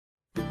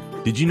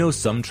Did you know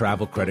some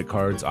travel credit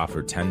cards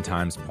offer 10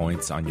 times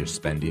points on your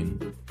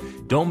spending?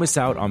 Don't miss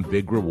out on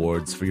big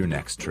rewards for your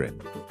next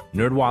trip.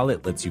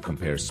 NerdWallet lets you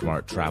compare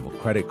smart travel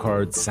credit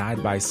cards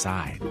side by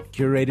side,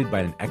 curated by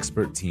an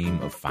expert team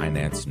of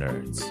finance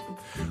nerds.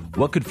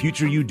 What could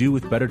future you do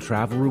with better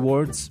travel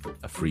rewards?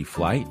 A free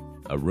flight?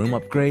 A room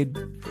upgrade?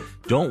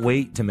 Don't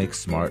wait to make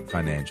smart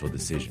financial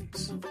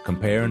decisions.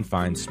 Compare and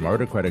find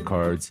smarter credit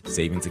cards,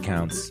 savings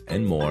accounts,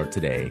 and more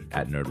today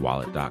at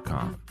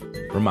nerdwallet.com.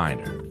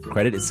 Reminder,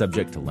 credit is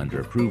subject to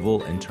lender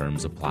approval and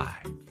terms apply.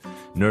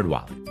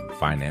 NerdWallet,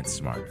 finance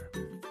smarter.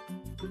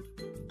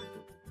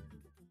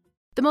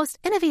 The most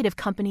innovative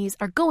companies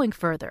are going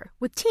further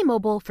with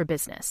T-Mobile for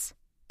Business.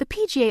 The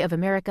PGA of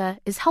America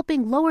is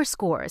helping lower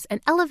scores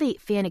and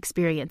elevate fan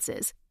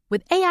experiences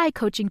with AI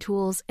coaching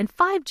tools and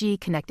 5G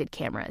connected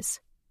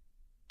cameras.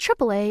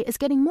 AAA is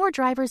getting more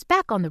drivers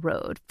back on the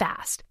road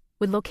fast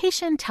with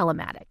location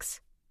telematics.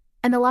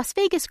 And the Las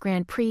Vegas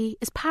Grand Prix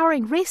is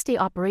powering race day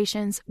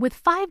operations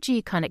with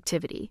 5G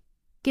connectivity,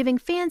 giving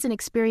fans an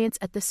experience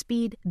at the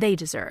speed they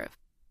deserve.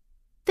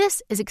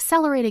 This is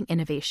accelerating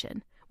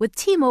innovation with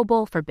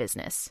T-Mobile for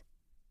Business.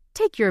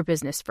 Take your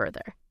business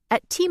further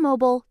at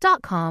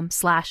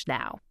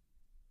T-Mobile.com/now.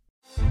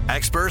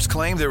 Experts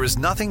claim there is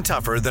nothing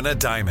tougher than a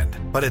diamond.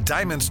 But at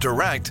Diamonds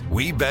Direct,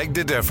 we beg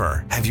to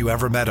differ. Have you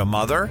ever met a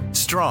mother?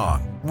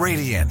 Strong,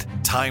 radiant,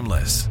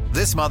 timeless.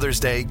 This Mother's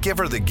Day, give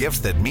her the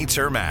gift that meets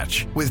her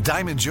match. With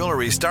diamond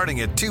jewelry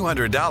starting at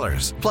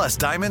 $200. Plus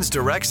Diamonds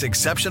Direct's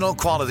exceptional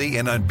quality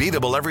and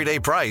unbeatable everyday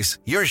price,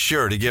 you're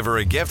sure to give her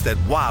a gift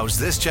that wows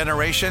this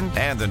generation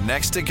and the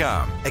next to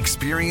come.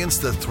 Experience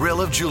the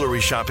thrill of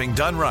jewelry shopping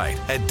done right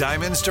at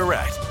Diamonds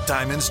Direct.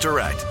 Diamonds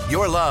Direct.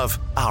 Your love,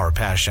 our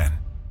passion.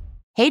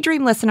 Hey,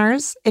 Dream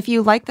listeners, if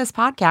you like this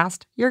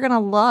podcast, you're going to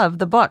love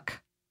the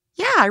book.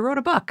 Yeah, I wrote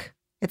a book.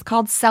 It's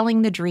called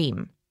Selling the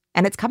Dream,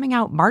 and it's coming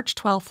out March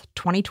 12th,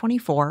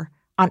 2024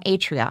 on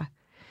Atria.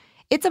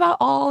 It's about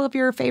all of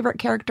your favorite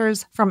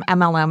characters from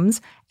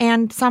MLMs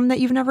and some that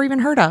you've never even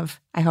heard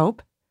of, I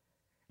hope.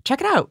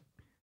 Check it out.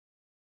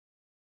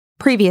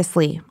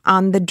 Previously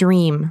on The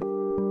Dream.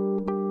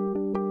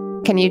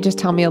 Can you just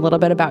tell me a little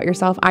bit about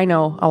yourself? I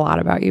know a lot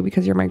about you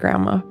because you're my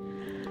grandma.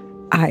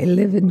 I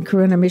live in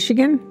Corunna,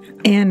 Michigan,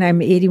 and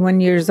I'm 81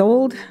 years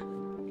old,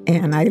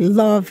 and I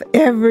love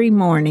every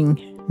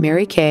morning.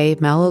 Mary Kay,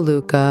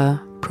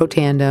 Melaleuca,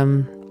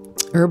 Protandim,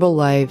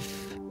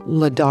 Herbalife,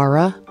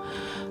 Ladara,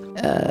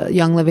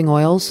 Young Living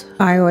Oils.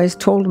 I always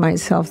told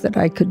myself that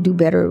I could do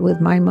better with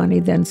my money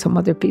than some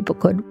other people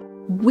could.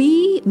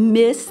 We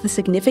miss the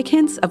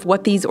significance of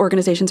what these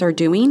organizations are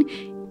doing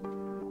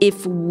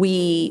if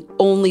we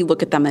only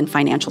look at them in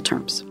financial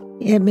terms.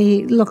 It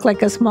may look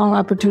like a small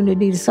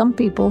opportunity to some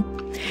people,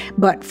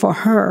 but for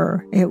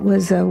her, it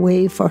was a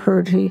way for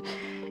her to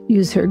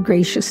use her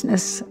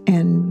graciousness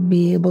and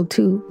be able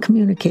to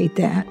communicate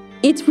that.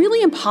 It's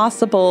really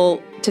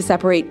impossible to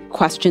separate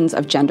questions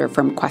of gender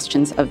from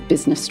questions of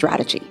business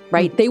strategy,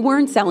 right? They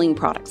weren't selling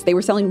products. They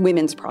were selling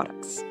women's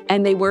products.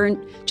 And they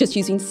weren't just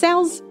using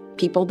sales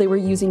people, they were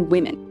using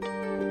women.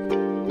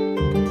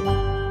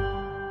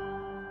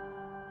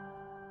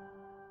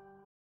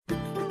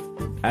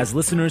 As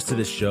listeners to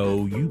this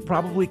show, you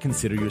probably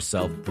consider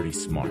yourself pretty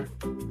smart.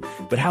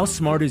 But how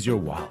smart is your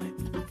wallet?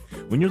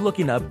 When you're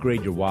looking to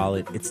upgrade your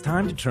wallet, it's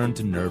time to turn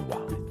to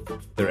NerdWallet.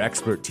 Their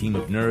expert team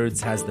of nerds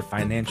has the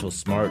financial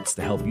smarts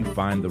to help you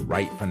find the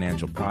right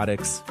financial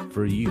products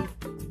for you.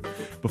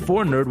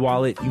 Before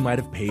NerdWallet, you might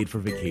have paid for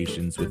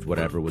vacations with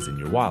whatever was in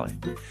your wallet.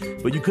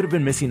 But you could have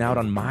been missing out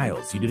on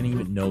miles you didn't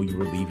even know you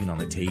were leaving on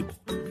the table.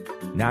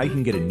 Now you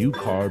can get a new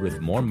card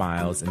with more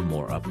miles and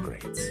more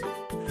upgrades.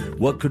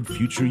 What could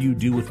future you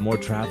do with more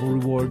travel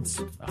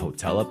rewards? A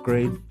hotel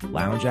upgrade?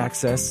 Lounge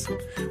access?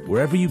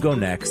 Wherever you go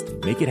next,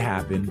 make it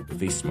happen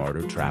with a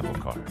smarter travel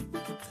card.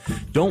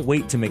 Don't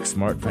wait to make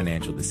smart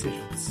financial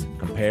decisions.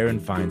 Compare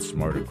and find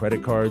smarter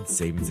credit cards,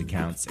 savings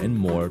accounts, and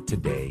more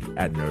today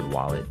at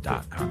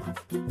nerdwallet.com.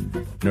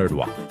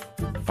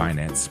 NerdWallet.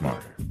 Finance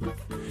smarter.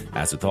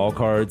 As with all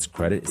cards,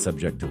 credit is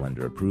subject to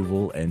lender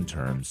approval and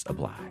terms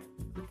apply.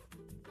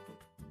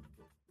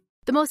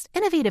 The most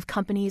innovative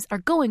companies are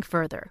going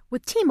further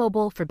with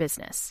T-Mobile for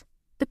Business.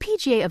 The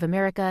PGA of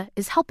America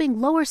is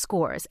helping lower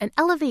scores and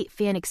elevate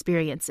fan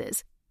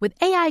experiences with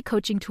AI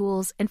coaching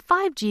tools and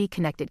 5G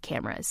connected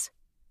cameras.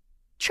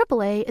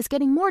 AAA is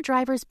getting more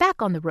drivers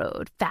back on the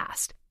road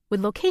fast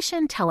with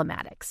location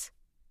telematics.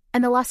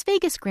 And the Las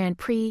Vegas Grand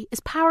Prix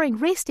is powering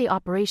race day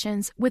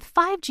operations with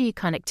 5G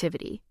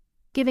connectivity,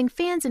 giving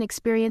fans an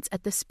experience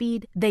at the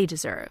speed they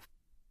deserve.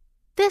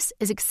 This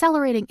is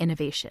accelerating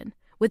innovation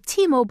with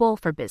T-Mobile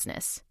for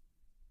Business.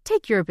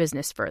 Take your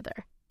business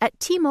further at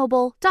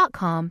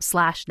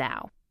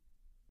T-Mobile.com/now.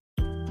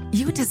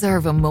 You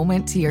deserve a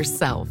moment to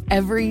yourself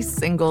every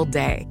single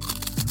day.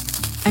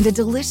 And a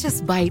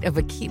delicious bite of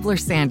a Keebler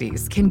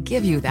Sandies can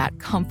give you that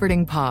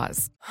comforting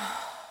pause.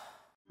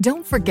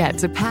 Don't forget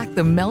to pack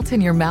the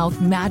melt-in-your-mouth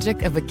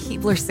magic of a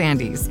Keebler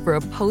Sandies for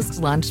a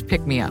post-lunch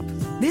pick-me-up.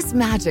 This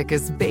magic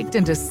is baked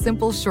into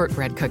simple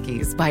shortbread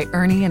cookies by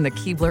Ernie and the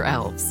Keebler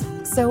Elves.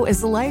 So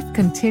as life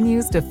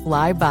continues to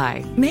fly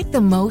by, make the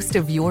most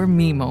of your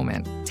me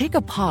moment. Take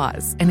a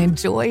pause and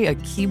enjoy a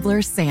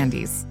Keebler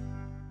Sandies.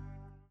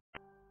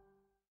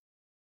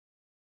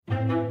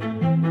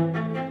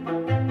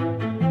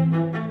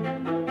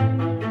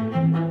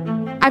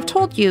 I've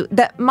told you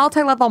that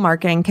multi-level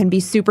marketing can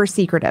be super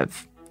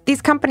secretive.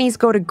 These companies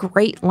go to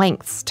great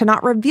lengths to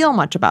not reveal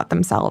much about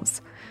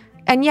themselves.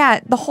 And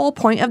yet, the whole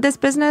point of this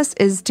business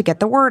is to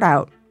get the word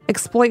out,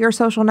 exploit your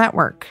social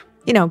network,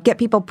 get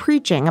people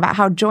preaching about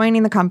how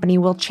joining the company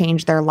will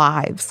change their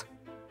lives.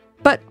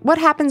 But what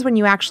happens when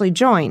you actually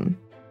join?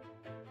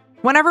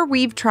 Whenever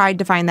we've tried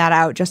to find that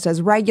out just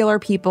as regular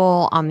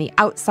people on the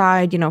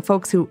outside,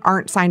 folks who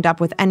aren't signed up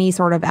with any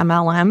sort of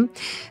MLM,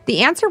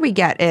 the answer we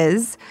get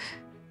is,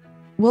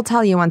 we'll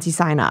tell you once you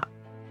sign up.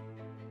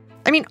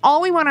 I mean,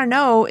 all we want to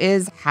know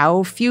is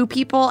how few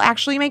people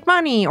actually make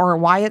money, or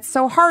why it's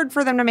so hard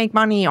for them to make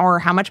money, or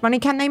how much money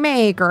can they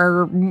make,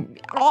 or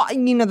all,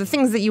 the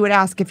things that you would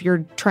ask if you're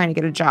trying to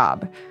get a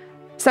job.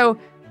 So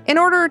in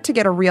order to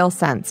get a real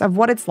sense of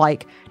what it's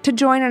like to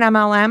join an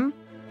MLM,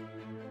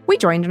 we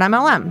joined an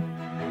MLM.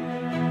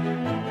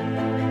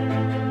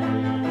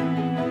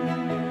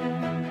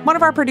 One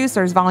of our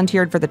producers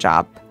volunteered for the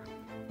job.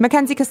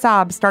 Mackenzie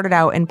Kassab started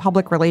out in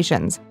public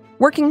relations,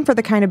 working for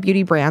the kind of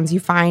beauty brands you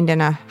find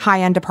in a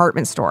high-end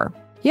department store.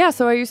 Yeah,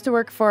 so I used to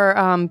work for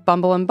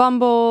Bumble and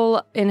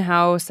Bumble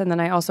in-house, and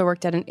then I also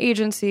worked at an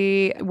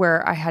agency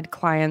where I had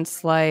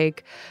clients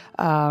like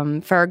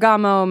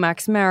Ferragamo,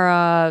 Max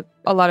Mara,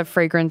 a lot of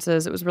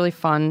fragrances. It was really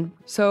fun.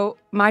 So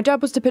my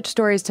job was to pitch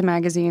stories to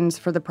magazines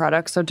for the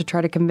products, so to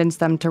try to convince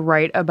them to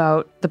write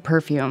about the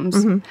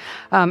perfumes.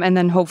 Mm-hmm. And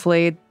then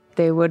hopefully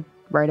they would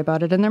write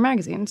about it in their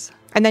magazines.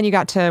 And then you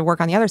got to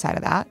work on the other side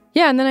of that.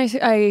 Yeah, and then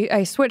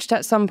I switched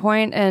at some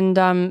point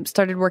and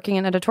started working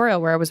in editorial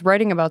where I was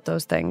writing about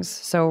those things.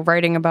 So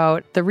writing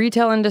about the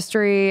retail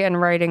industry and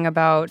writing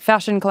about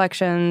fashion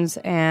collections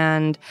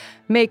and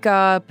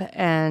makeup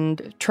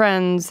and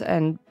trends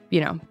and,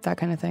 that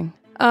kind of thing.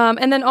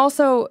 And then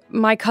also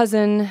my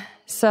cousin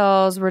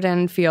sells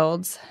Rodan &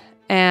 Fields.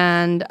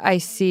 And I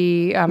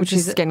see... which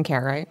is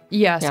skincare, right?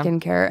 Yeah,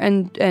 skincare.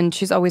 And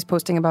she's always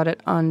posting about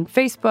it on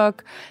Facebook.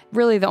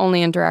 Really, the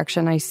only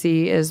interaction I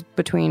see is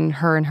between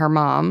her and her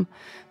mom,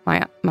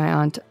 my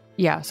aunt.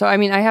 Yeah, so I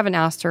mean, I haven't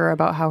asked her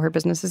about how her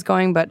business is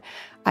going, but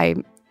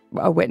I'm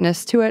a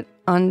witness to it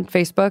on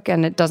Facebook,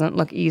 and it doesn't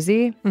look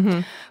easy.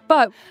 Mm-hmm.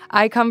 But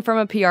I come from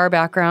a PR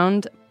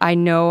background. I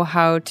know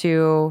how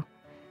to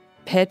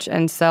pitch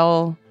and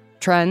sell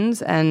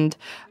trends and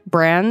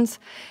brands.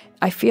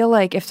 I feel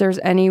like if there's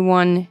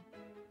anyone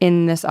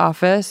in this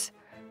office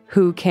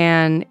who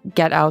can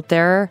get out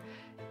there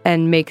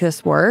and make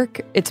this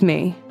work, it's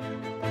me.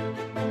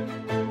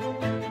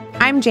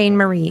 I'm Jane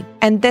Marie,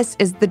 and this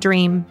is The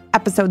Dream,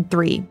 Episode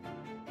 3.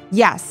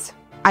 Yes,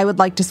 I would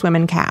like to swim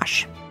in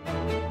cash.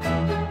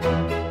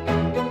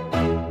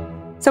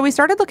 So we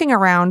started looking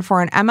around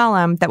for an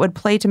MLM that would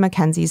play to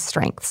Mackenzie's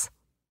strengths.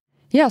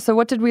 Yeah, so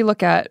what did we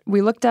look at?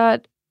 We looked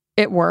at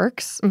It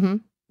Works, mm-hmm.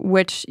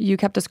 which you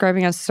kept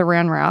describing as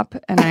saran wrap,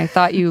 and I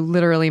thought you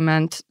literally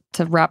meant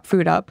to wrap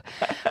food up.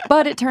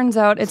 But it turns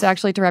out it's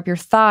actually to wrap your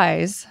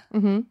thighs.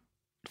 Mm-hmm.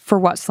 For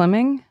what,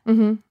 slimming?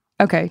 Mm-hmm.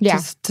 Okay, yeah.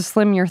 To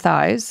slim your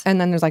thighs.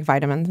 And then there's like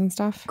vitamins and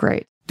stuff.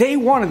 Great. Day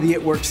one of the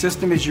It Works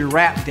system is your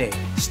wrap day.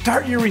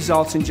 Start your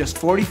results in just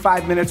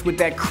 45 minutes with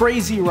that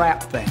crazy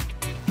wrap thing.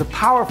 The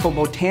powerful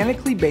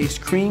botanically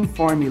based cream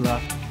formula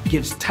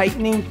gives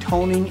tightening,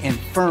 toning, and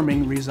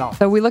firming results.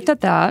 So we looked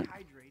at that.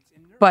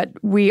 But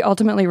we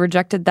ultimately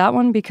rejected that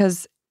one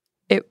because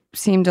it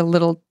seemed a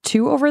little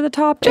too over the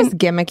top. Just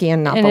gimmicky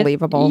and not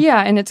believable.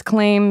 And its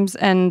claims.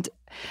 And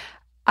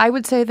I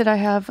would say that I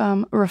have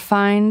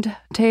refined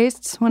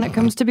tastes when it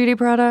comes to beauty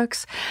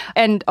products.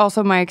 And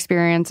also my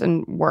experience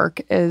and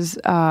work is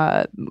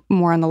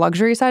more on the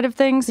luxury side of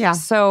things. Yeah.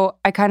 So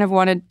I kind of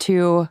wanted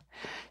to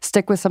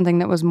stick with something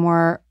that was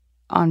more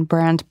on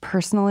brand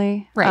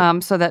personally.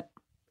 Right. So that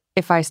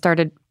if I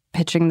started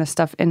pitching this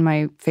stuff in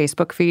my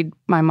Facebook feed,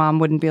 my mom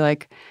wouldn't be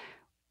like,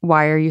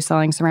 why are you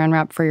selling saran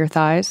wrap for your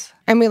thighs?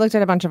 And we looked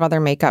at a bunch of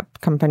other makeup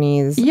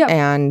companies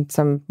and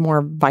some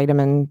more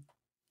vitamin.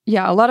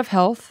 Yeah, a lot of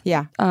health.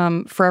 Yeah.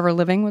 Forever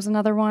Living was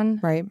another one.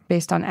 Right.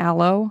 Based on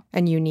aloe.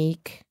 And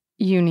Unique.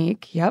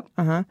 Yep.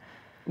 Uh-huh.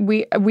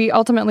 We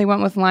ultimately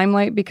went with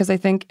Limelight because I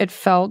think it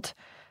felt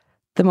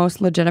the most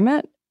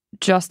legitimate,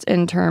 just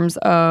in terms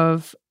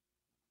of,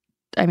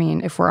 I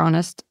mean, if we're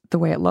honest, the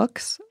way it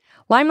looks.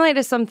 Limelight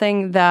is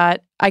something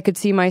that I could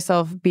see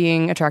myself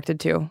being attracted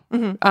to.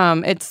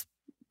 Mm-hmm. It's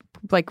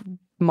like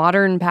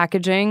modern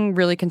packaging,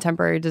 really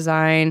contemporary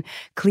design,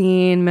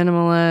 clean,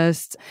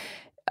 minimalist.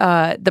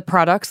 The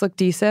products look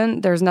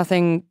decent. There's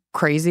nothing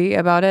crazy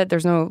about it.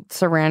 There's no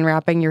saran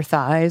wrapping your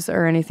thighs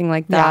or anything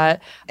like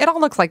that. It all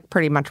looks like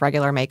pretty much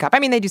regular makeup. I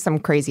mean, they do some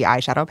crazy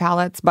eyeshadow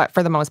palettes, but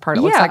for the most part,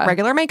 it looks like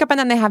regular makeup. And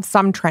then they have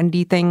some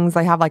trendy things.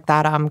 They have like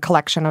that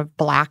collection of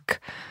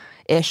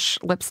black-ish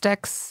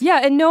lipsticks.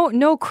 Yeah, and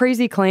no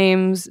crazy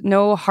claims,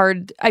 no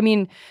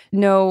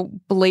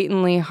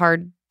blatantly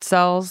hard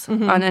sells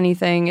on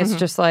anything. It's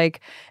just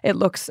like, it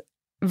looks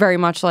very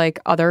much like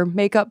other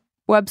makeup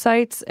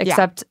websites,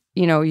 except,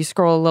 you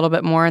scroll a little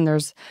bit more and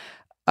there's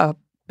a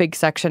big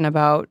section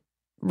about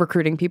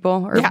recruiting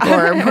people or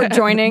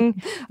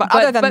joining. But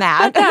other than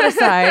that. But that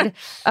aside,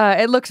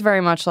 it looks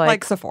very much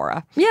like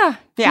Sephora. Yeah.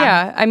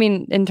 I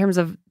mean, in terms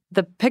of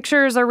the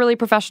pictures are really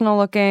professional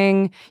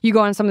looking. You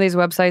go on some of these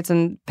websites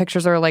and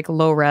pictures are like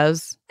low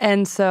res.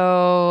 And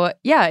so,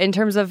 in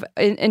terms of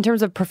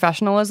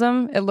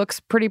professionalism, it looks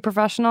pretty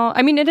professional.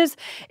 I mean, it is,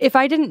 if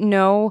I didn't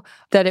know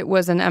that it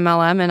was an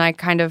MLM and I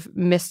kind of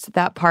missed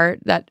that part,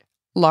 that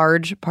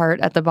large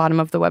part at the bottom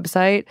of the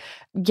website,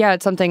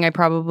 it's something I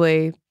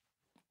probably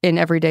in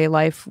everyday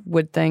life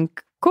would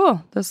think,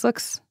 cool, this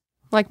looks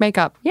like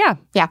makeup. Yeah.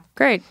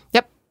 Great.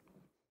 Yep.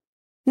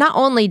 Not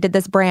only did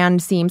this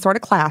brand seem sort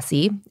of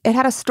classy, it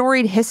had a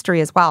storied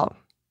history as well.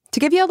 To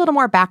give you a little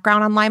more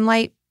background on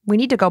Limelight, we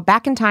need to go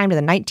back in time to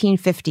the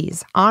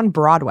 1950s on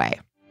Broadway.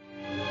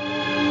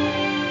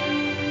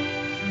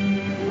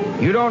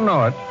 You don't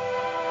know it,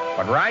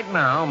 but right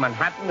now,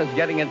 Manhattan is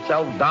getting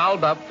itself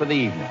dolled up for the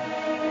evening.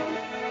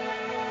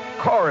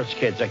 Chorus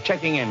kids are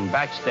checking in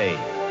backstage.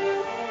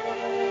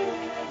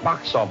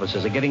 Box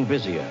offices are getting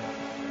busier.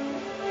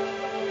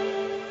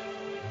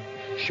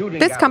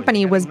 This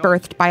company was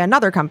birthed by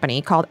another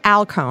company called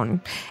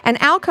Alcone, and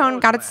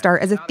Alcone got its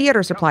start as a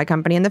theater supply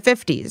company in the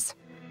 50s.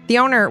 The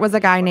owner was a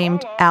guy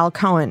named Al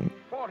Cohen.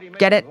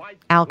 Get it?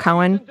 Al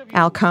Cohen?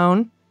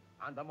 Alcone?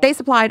 They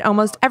supplied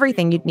almost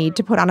everything you'd need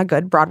to put on a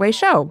good Broadway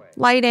show.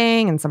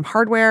 Lighting and some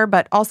hardware,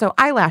 but also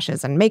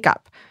eyelashes and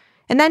makeup.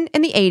 And then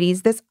in the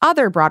 80s, this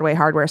other Broadway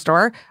hardware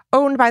store,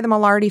 owned by the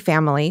Milardi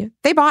family,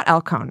 they bought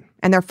Alcone.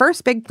 And their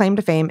first big claim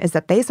to fame is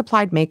that they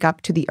supplied makeup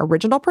to the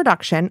original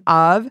production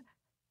of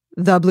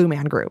The Blue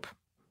Man Group.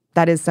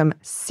 That is some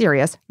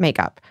serious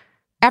makeup.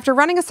 After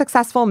running a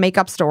successful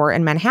makeup store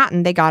in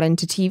Manhattan, they got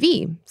into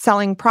TV,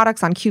 selling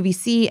products on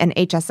QVC and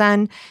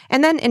HSN,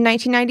 and then in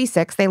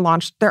 1996, they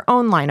launched their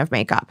own line of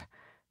makeup.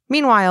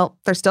 Meanwhile,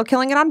 they're still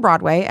killing it on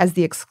Broadway as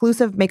the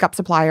exclusive makeup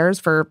suppliers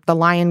for The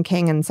Lion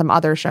King and some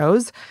other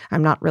shows.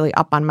 I'm not really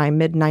up on my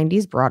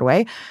mid-90s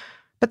Broadway.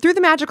 But through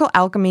the magical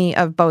alchemy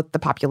of both the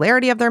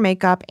popularity of their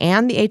makeup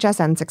and the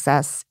HSN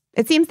success,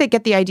 it seems they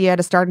get the idea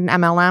to start an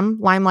MLM,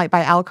 Limelight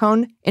by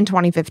Alcone, in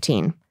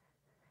 2015.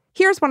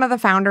 Here's one of the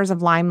founders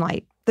of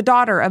Limelight, the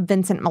daughter of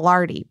Vincent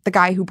Milardi, the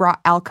guy who brought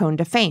Alcone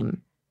to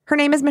fame. Her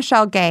name is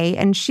Michelle Gay,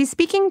 and she's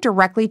speaking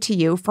directly to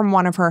you from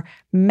one of her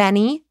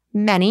many,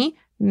 many,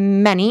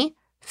 many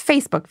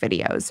Facebook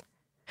videos,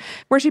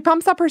 where she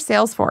pumps up her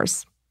sales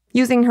force,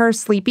 using her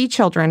sleepy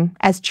children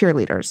as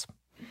cheerleaders.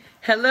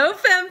 Hello,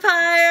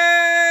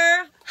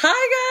 Fempire!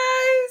 Hi,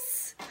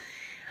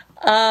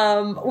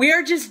 guys! We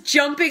are just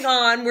jumping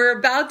on. We're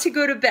about to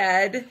go to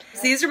bed.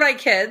 These are my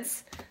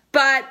kids.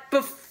 But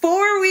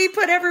before we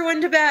put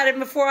everyone to bed and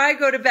before I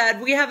go to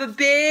bed, we have a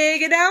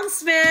big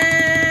announcement.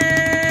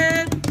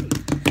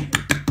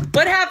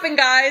 What happened,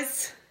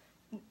 guys?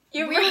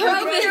 We broke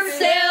the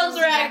sales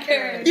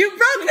record. You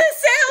broke the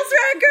sales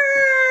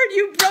record.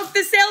 You broke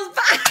the sales.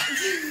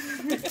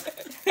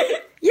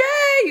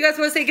 Yay! You guys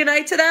want to say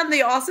goodnight to them,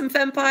 the awesome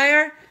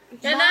Fempire?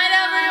 Good night,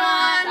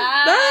 everyone.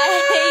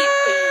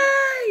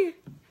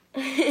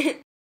 Bye.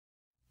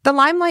 The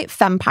Limelight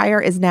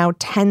Fempire is now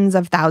tens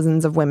of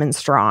thousands of women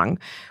strong.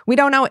 We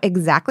don't know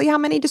exactly how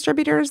many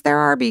distributors there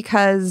are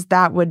because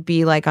that would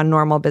be like a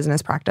normal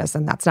business practice,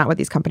 and that's not what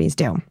these companies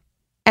do.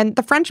 And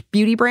the French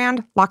beauty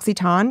brand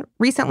L'Occitane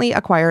recently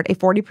acquired a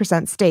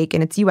 40% stake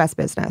in its U.S.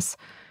 business.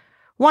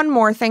 One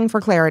more thing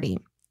for clarity.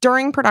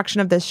 During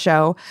production of this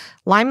show,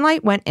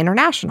 Limelight went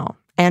international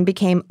and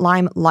became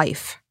Lime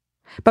Life.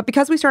 But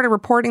because we started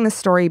reporting this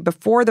story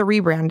before the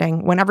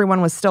rebranding, when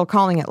everyone was still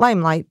calling it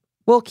Limelight,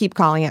 we'll keep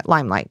calling it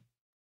Limelight.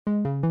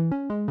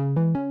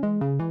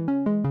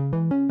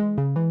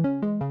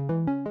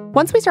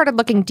 Once we started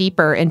looking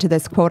deeper into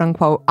this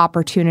quote-unquote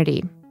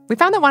opportunity, we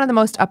found that one of the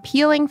most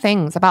appealing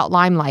things about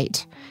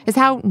Limelight is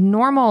how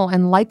normal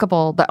and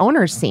likable the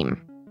owners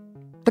seem.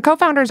 The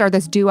co-founders are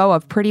this duo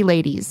of pretty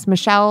ladies,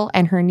 Michelle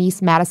and her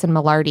niece Madison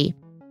Milardi.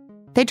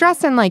 They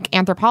dress in like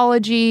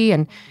Anthropologie,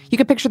 and you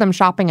could picture them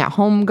shopping at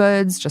Home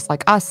Goods, just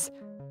like us.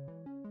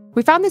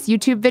 We found this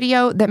YouTube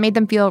video that made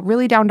them feel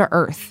really down to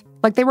earth,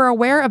 like they were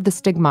aware of the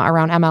stigma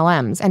around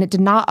MLMs, and it did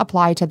not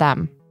apply to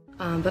them.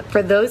 But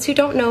for those who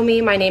don't know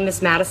me, my name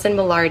is Madison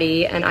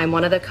Milardi, and I'm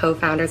one of the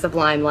co-founders of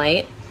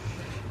Limelight.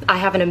 I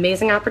have an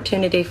amazing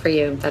opportunity for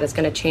you that is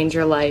going to change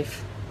your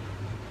life.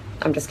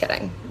 I'm just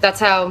kidding. That's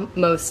how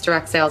most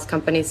direct sales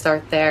companies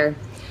start their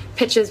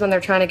pitches when they're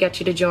trying to get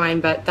you to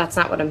join, but that's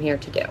not what I'm here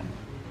to do.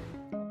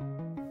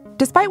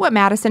 Despite what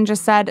Madison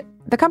just said,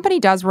 the company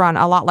does run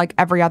a lot like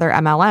every other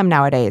MLM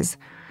nowadays.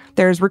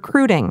 There's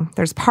recruiting,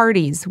 there's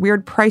parties,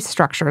 weird price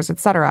structures,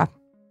 etc.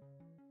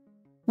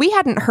 We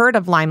hadn't heard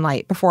of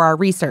Limelight before our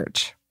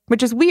research,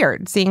 which is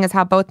weird, seeing as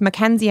how both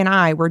Mackenzie and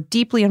I were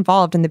deeply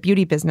involved in the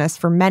beauty business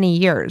for many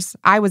years.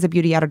 I was a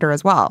beauty editor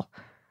as well.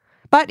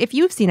 But if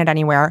you've seen it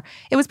anywhere,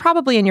 it was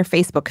probably in your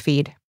Facebook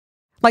feed.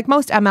 Like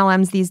most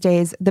MLMs these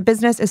days, the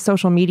business is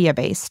social media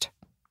based.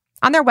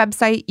 On their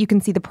website, you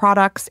can see the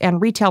products and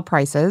retail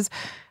prices,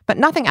 but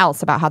nothing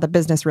else about how the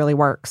business really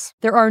works.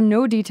 There are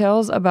no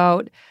details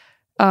about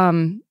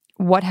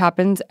what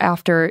happens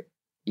after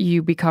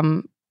you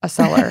become a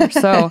seller.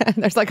 So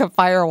there's like a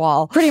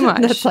firewall. Pretty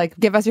much. That's like,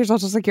 give us your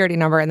social security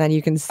number and then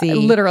you can see.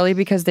 Literally,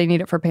 because they need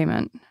it for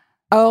payment.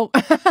 Oh.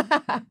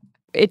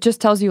 It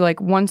just tells you like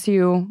once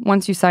you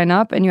sign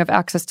up and you have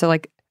access to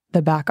like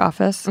the back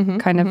office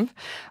of,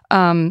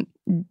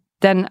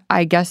 then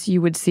I guess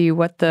you would see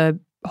what the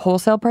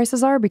wholesale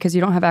prices are because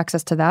you don't have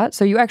access to that.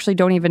 So you actually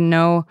don't even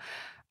know,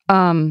 you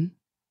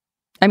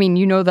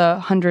know the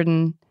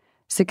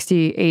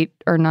 $168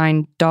 or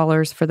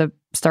 $9 for the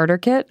starter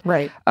kit.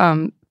 Right.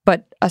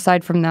 But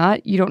aside from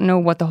that, you don't know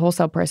what the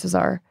wholesale prices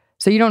are.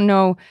 So you don't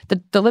know,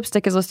 the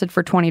lipstick is listed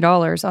for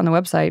 $20 on the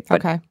website,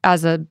 but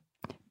as a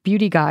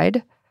beauty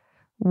guide,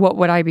 what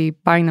would I be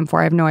buying them for?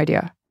 I have no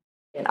idea.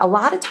 A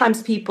lot of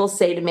times people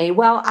say to me,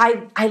 well,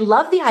 I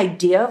love the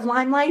idea of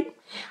Limelight.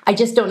 I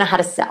just don't know how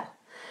to sell.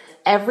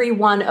 Every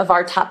one of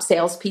our top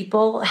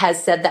salespeople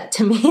has said that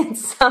to me at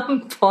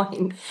some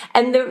point.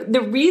 And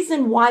the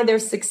reason why they're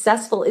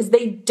successful is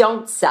they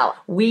don't sell.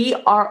 We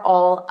are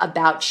all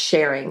about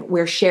sharing.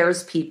 We're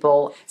shares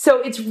people. So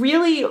it's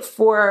really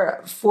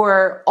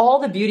for all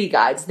the beauty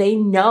guides, they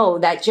know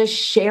that just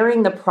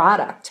sharing the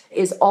product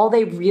is all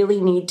they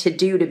really need to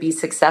do to be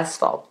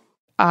successful.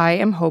 I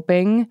am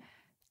hoping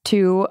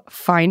to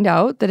find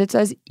out that it's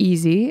as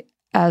easy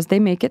as they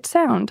make it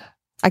sound.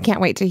 I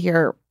can't wait to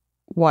hear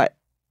what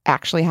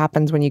actually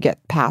happens when you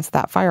get past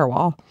that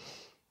firewall.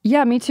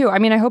 Yeah, me too. I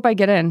mean, I hope I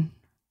get in.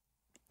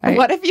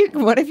 What if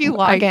you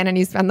log in and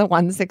you spend the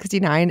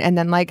 $169 and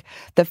then like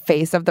the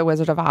face of the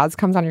Wizard of Oz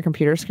comes on your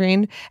computer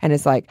screen and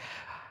it's like,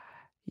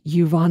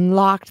 you've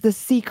unlocked the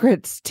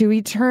secrets to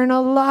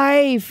eternal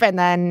life, and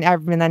then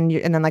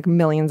like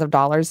millions of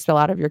dollars spill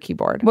out of your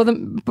keyboard. Well,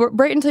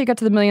 right until you get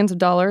to the millions of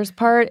dollars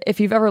part, if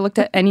you've ever looked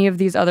at any of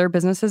these other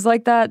businesses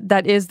like that,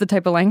 that is the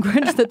type of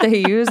language that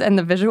they use and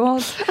the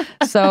visuals.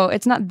 So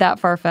it's not that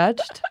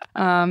far-fetched.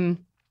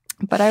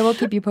 But I will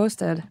keep you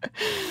posted.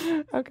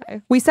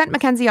 Okay. We sent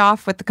Mackenzie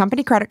off with the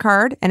company credit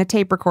card and a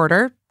tape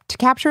recorder to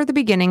capture the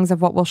beginnings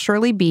of what will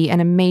surely be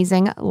an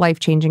amazing,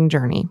 life-changing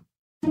journey.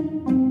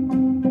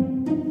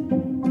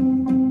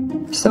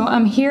 So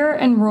I'm here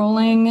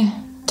enrolling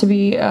to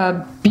be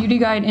a beauty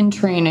guide in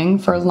training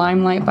for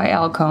Limelight by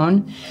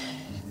Alcone.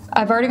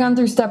 I've already gone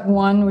through step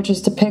 1, which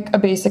is to pick a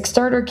basic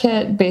starter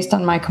kit based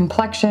on my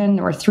complexion.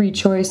 There were 3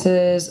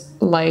 choices,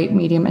 light,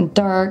 medium, and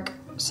dark.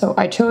 So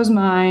I chose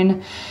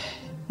mine.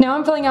 Now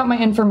I'm filling out my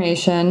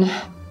information.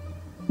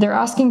 They're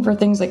asking for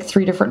things like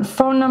 3 different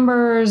phone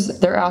numbers.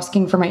 They're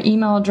asking for my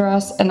email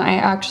address. And I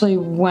actually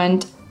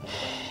went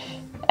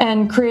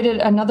and created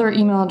another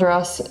email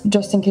address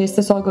just in case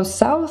this all goes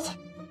south.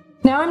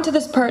 Now I'm to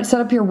this part, set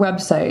up your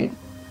website.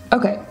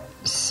 Okay,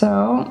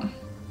 so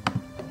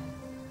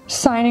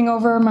signing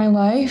over my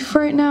life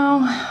right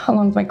now,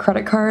 along with my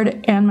credit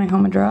card and my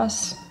home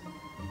address.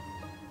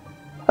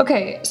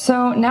 Okay,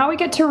 so now we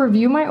get to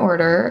review my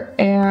order,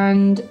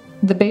 and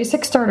the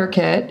basic starter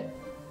kit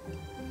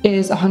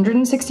is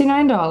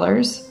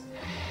 $169.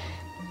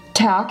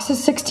 Tax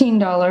is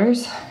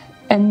 $16,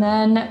 and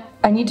then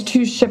I need to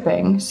choose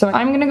shipping. So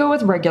I'm gonna go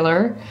with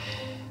regular,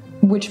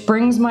 which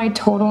brings my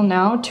total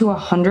now to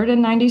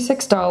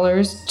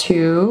 $196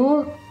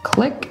 to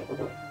click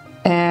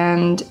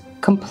and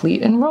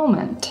complete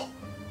enrollment.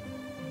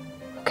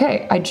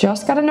 Okay, I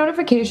just got a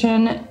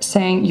notification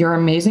saying your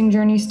amazing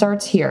journey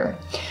starts here.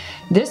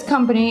 This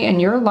company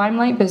and your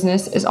Limelight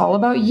business is all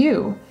about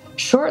you.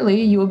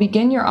 Shortly, you will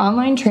begin your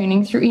online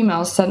training through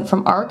emails sent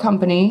from our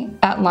company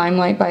at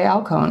Limelight by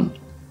Alcone.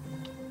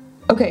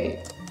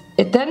 Okay,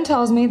 it then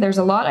tells me there's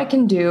a lot I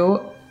can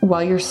do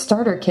while your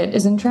starter kit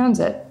is in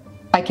transit.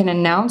 I can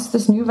announce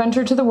this new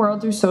venture to the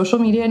world through social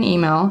media and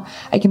email.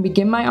 I can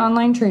begin my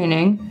online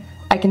training.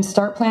 I can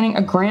start planning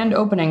a grand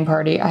opening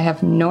party. I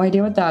have no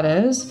idea what that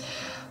is.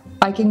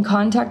 I can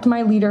contact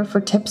my leader for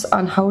tips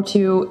on how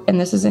to, and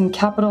this is in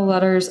capital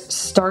letters,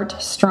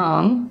 start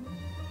strong.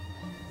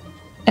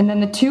 And then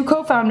the 2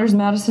 co-founders,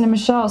 Madison and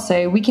Michelle,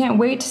 say, we can't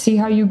wait to see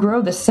how you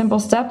grow this simple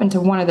step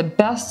into one of the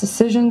best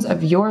decisions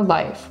of your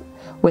life.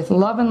 With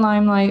love and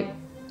Limelight,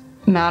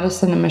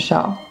 Madison and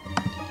Michelle.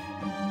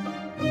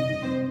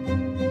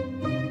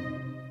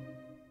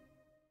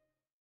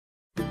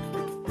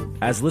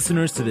 As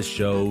listeners to this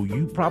show,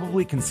 you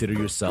probably consider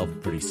yourself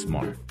pretty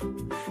smart.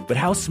 But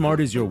how smart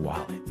is your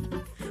wallet?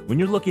 When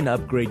you're looking to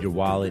upgrade your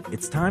wallet,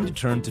 it's time to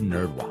turn to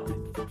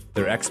NerdWallet.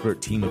 Their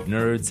expert team of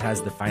nerds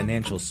has the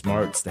financial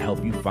smarts to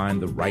help you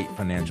find the right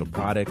financial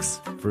products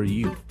for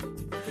you.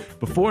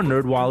 Before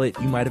NerdWallet,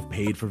 you might have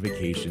paid for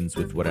vacations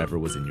with whatever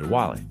was in your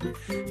wallet.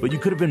 But you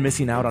could have been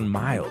missing out on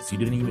miles you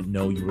didn't even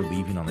know you were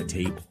leaving on the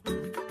table.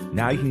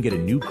 Now you can get a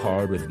new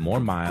card with more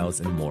miles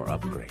and more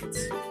upgrades.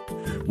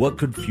 What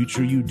could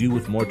future you do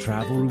with more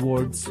travel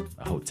rewards?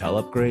 A hotel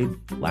upgrade?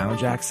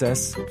 Lounge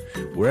access?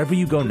 Wherever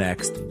you go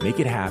next, make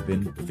it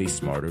happen with a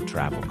smarter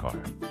travel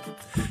card.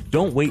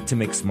 Don't wait to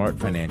make smart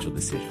financial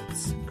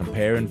decisions.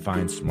 Compare and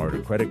find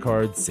smarter credit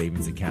cards,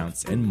 savings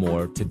accounts, and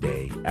more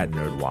today at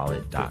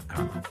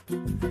NerdWallet.com.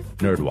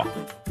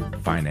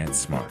 NerdWallet. Finance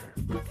smarter.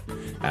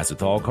 As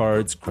with all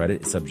cards,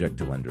 credit is subject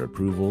to lender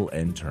approval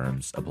and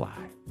terms apply.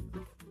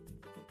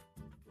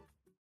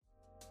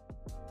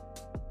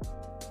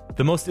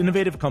 The most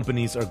innovative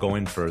companies are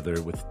going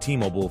further with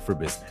T-Mobile for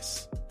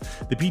Business.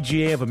 The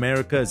PGA of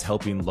America is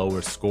helping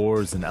lower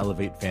scores and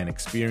elevate fan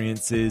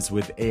experiences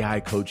with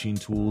AI coaching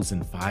tools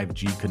and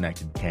 5G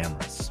connected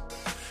cameras.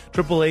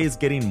 AAA is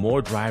getting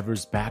more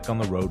drivers back on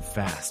the road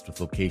fast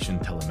with location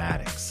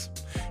telematics.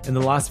 And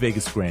the Las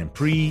Vegas Grand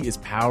Prix is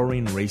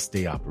powering race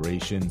day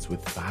operations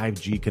with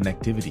 5G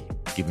connectivity,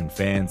 giving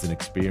fans an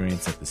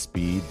experience at the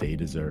speed they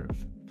deserve.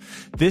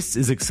 This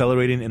is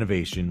accelerating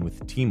innovation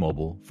with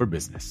T-Mobile for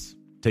Business.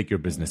 Take your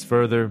business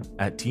further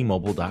at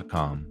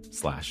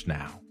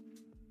T-Mobile.com/now.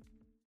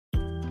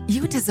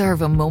 You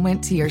deserve a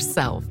moment to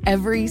yourself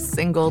every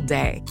single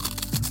day.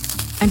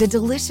 And a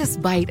delicious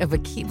bite of a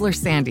Keebler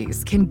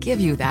Sandies can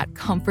give you that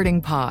comforting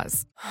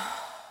pause.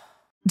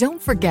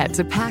 Don't forget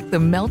to pack the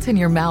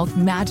melt-in-your-mouth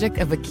magic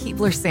of a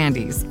Keebler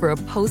Sandies for a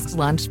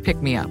post-lunch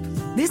pick-me-up.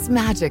 This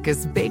magic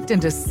is baked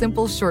into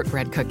simple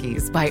shortbread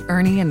cookies by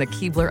Ernie and the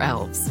Keebler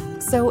Elves.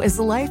 So as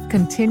life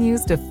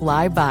continues to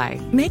fly by,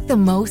 make the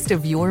most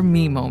of your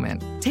me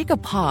moment. Take a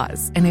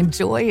pause and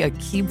enjoy a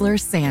Keebler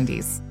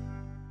Sandies.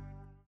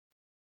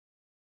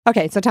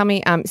 Okay, so tell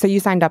me, so you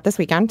signed up this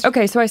weekend?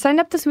 Okay, so I signed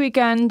up this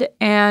weekend,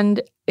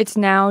 and it's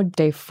now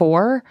day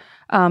 4.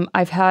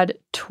 I've had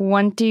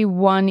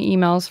 21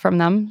 emails from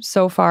them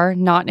so far,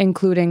 not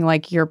including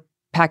like your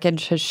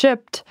package has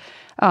shipped,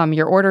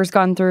 your order's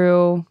gone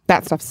through.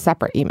 That stuff's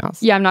separate emails.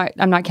 Yeah,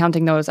 I'm not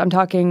counting those. I'm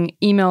talking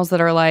emails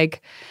that are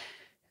like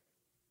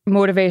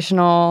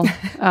motivational,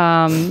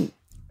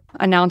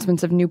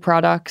 announcements of new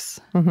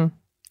products. Mm-hmm.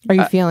 Are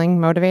you feeling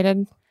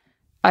motivated?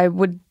 I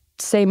would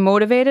say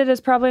motivated is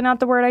probably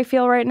not the word I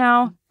feel right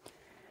now.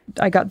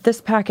 I got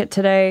this packet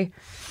today.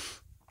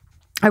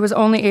 I was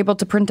only able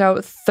to print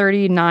out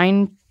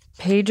 39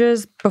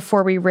 pages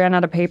before we ran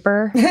out of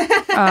paper.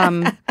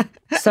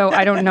 So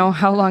I don't know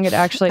how long it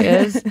actually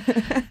is.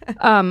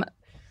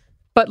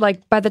 But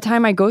like by the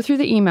time I go through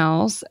the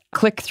emails,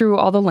 click through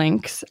all the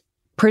links,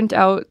 print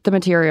out the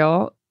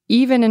material,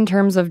 even in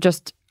terms of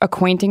just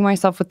acquainting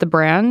myself with the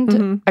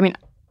brand, I mean,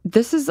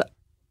 this is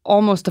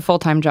almost a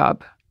full-time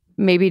job.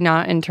 Maybe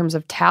not in terms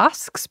of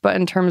tasks, but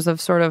in terms of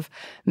sort of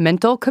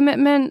mental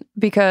commitment,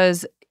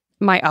 because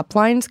my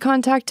uplines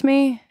contact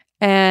me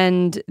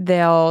and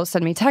they'll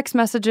send me text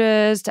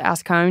messages to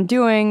ask how I'm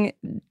doing.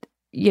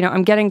 You know,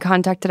 I'm getting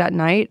contacted at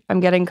night. I'm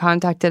getting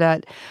contacted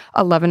at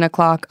 11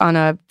 o'clock on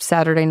a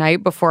Saturday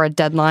night before a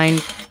deadline.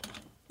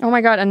 Oh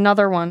my God,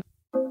 another one.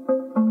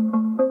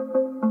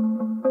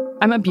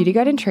 I'm a beauty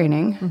guide in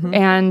training,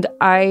 and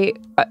I,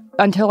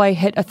 until I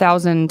hit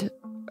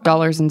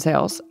 $1,000 in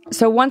sales.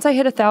 So once I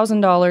hit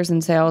 $1,000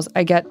 in sales,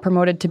 I get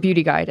promoted to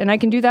beauty guide, and I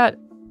can do that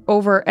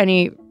over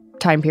any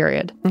time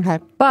period. Okay.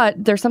 But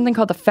there's something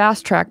called the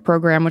Fast Track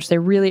program, which they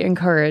really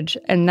encourage,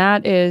 and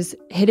that is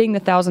hitting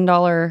the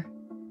 $1,000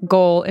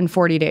 goal in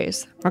 40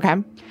 days. Okay.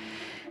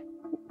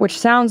 Which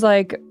sounds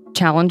like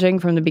challenging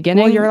from the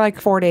beginning. Well, you're like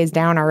 4 days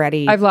down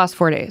already. I've lost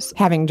 4 days.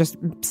 Having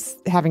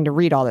to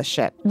read all this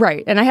shit.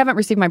 Right. And I haven't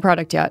received my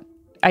product yet.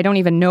 I don't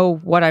even know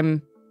what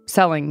I'm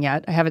selling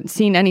yet. I haven't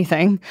seen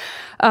anything.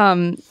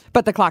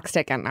 But the clock's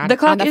ticking. The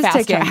clock is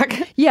ticking.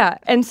 Track. Yeah.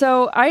 And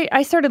so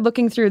I started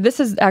looking through.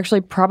 This is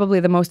actually probably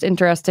the most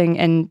interesting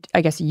and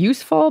I guess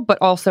useful, but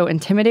also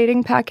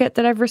intimidating packet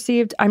that I've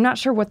received. I'm not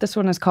sure what this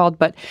one is called,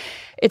 but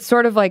it's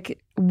sort of like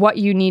what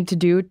you need to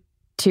do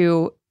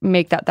to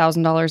make that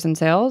 $1,000 in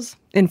sales.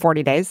 In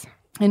 40 days?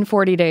 In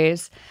 40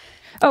 days.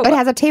 Oh, it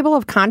has a table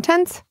of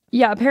contents?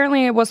 Yeah,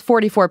 apparently it was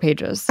 44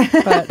 pages.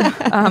 But,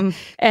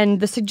 and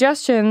the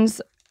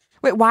suggestions...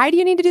 Wait, why do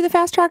you need to do the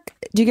fast track?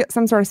 Do you get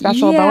some sort of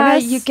special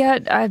bonus? Yeah, you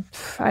get...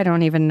 I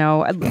don't even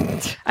know.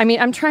 I mean,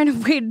 I'm trying to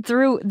wade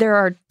through... There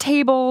are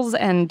tables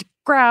and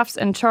graphs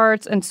and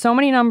charts and so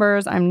many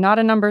numbers. I'm not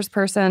a numbers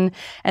person,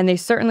 and they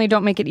certainly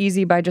don't make it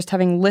easy by just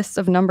having lists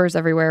of numbers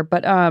everywhere.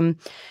 But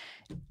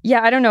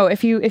yeah, I don't know.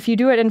 If you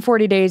do it in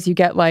 40 days, you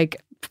get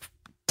like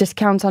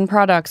discounts on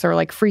products or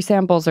like free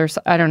samples or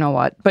I don't know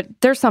what. But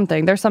there's some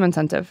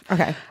incentive.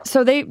 Okay.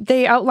 So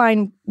they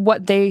outline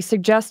what they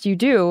suggest you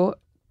do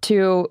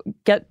to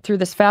get through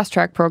this fast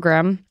track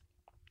program.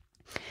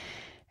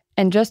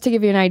 And just to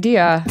give you an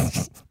idea,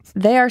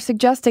 they are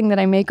suggesting that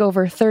I make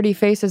over 30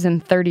 faces in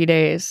 30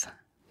 days.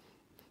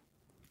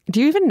 Do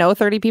you even know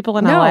 30 people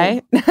in LA?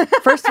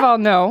 First of all,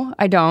 no,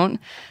 I don't.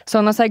 So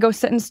unless I go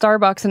sit in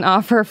Starbucks and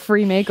offer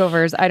free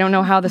makeovers, I don't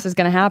know how this is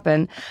going to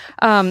happen.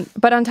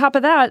 But on top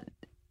of that,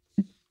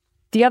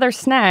 The other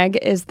snag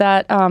is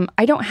that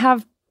I don't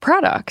have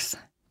products.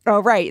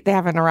 Oh, right. They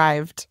haven't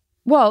arrived.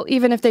 Well,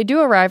 even if they do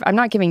arrive, I'm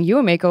not giving you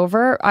a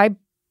makeover. I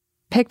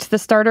picked the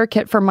starter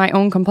kit for my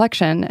own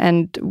complexion,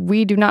 and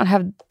we do not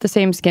have the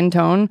same skin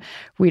tone.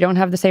 We don't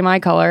have the same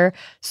eye color.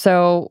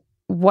 So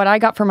what I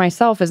got for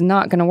myself is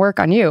not going to work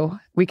on you.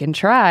 We can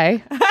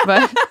try,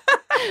 but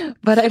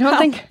I don't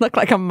think... Look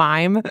like a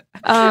mime, like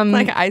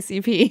an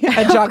ICP,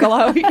 a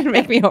juggalo. You can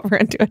make me over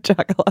into a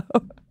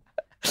juggalo.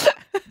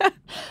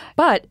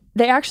 But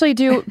they actually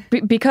do,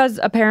 because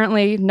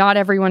apparently not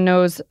everyone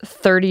knows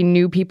 30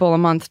 new people a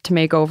month to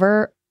make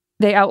over.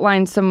 They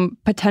outline some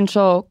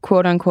potential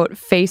quote-unquote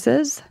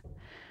faces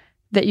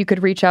that you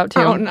could reach out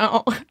to. Oh,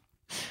 no.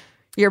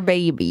 Your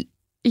baby.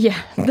 Yeah.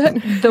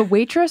 The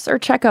waitress or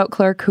checkout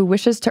clerk who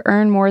wishes to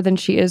earn more than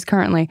she is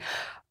currently.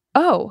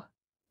 Oh.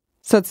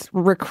 So it's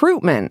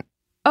recruitment.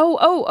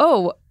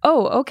 Oh,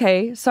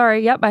 okay.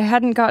 Sorry. Yep, I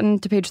hadn't gotten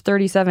to page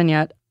 37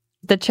 yet.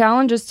 The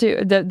challenge is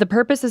the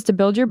purpose is to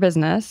build your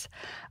business.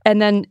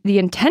 And then the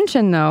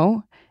intention,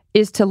 though,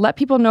 is to let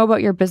people know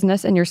about your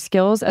business and your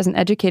skills as an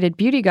educated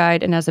beauty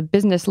guide and as a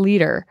business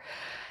leader.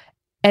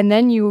 And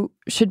then you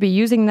should be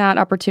using that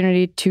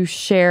opportunity to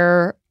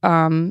share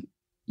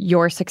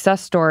your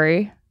success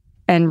story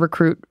and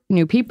recruit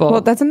new people.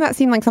 Well, doesn't that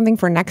seem like something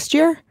for next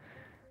year?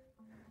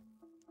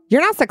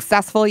 You're not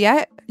successful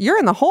yet. You're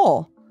in the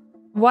hole.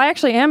 Well, I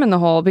actually am in the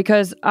hole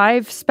because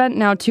I've spent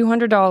now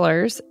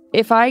 $200.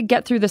 If I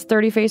get through this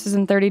 30 Faces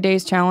in 30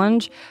 Days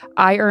challenge,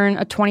 I earn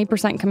a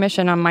 20%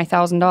 commission on my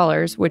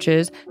 $1,000, which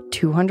is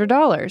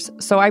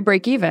 $200. So I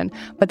break even.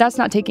 But that's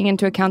not taking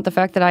into account the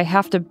fact that I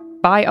have to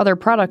buy other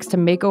products to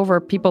make over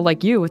people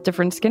like you with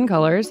different skin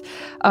colors,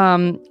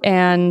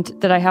 and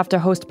that I have to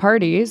host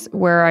parties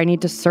where I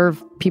need to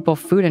serve people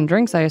food and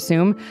drinks, I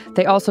assume.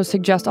 They also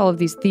suggest all of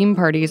these theme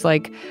parties,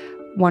 like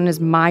one is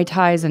Mai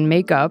Tais and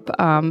makeup,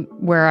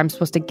 where I'm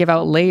supposed to give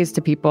out Lays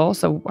to people.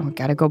 So I've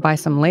got to go buy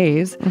some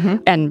Lays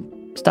and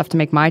stuff to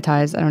make Mai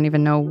Tais. I don't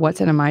even know what's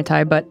in a Mai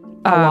Tai, but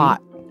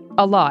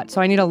a lot. So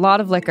I need a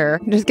lot of liquor.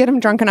 Just get them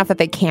drunk enough that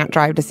they can't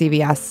drive to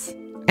CVS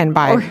and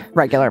buy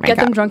regular makeup.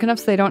 Get them drunk enough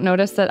so they don't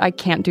notice that I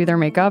can't do their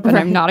makeup and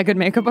I'm not a good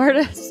makeup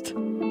artist.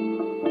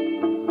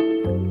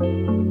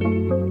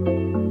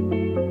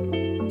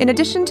 In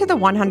addition to the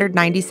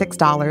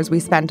 $196 we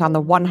spent on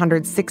the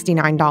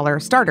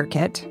 $169 starter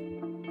kit,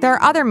 there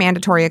are other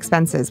mandatory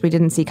expenses we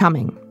didn't see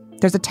coming.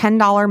 There's a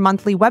 $10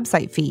 monthly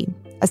website fee,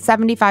 a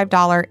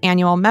 $75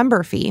 annual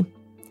member fee,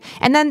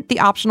 and then the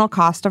optional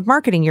cost of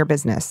marketing your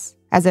business,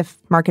 as if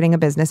marketing a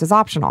business is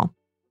optional.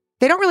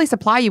 They don't really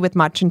supply you with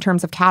much in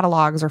terms of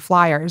catalogs or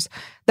flyers.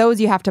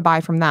 Those you have to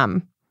buy from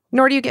them.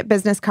 Nor do you get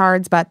business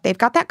cards, but they've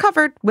got that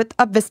covered with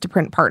a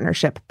Vistaprint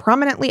partnership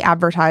prominently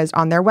advertised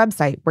on their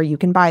website where you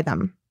can buy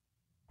them.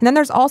 And then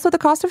there's also the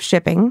cost of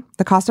shipping,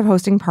 the cost of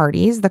hosting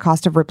parties, the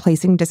cost of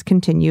replacing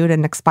discontinued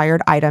and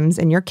expired items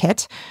in your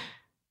kit.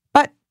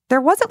 But there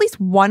was at least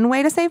one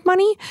way to save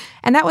money,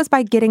 and that was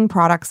by getting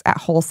products at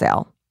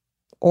wholesale.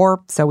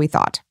 Or so we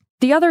thought.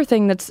 The other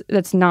thing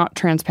that's not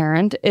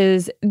transparent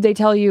is they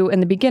tell you in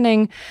the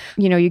beginning,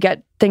 you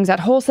get things at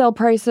wholesale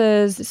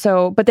prices.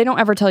 But they don't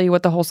ever tell you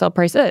what the wholesale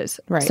price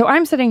is. Right. So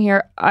I'm sitting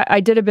here, I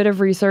did a bit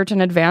of research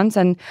in advance,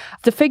 and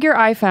the figure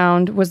I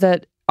found was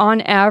that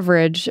on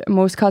average,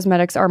 most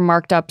cosmetics are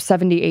marked up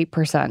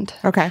 78%.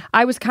 Okay.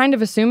 I was kind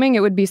of assuming it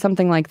would be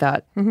something like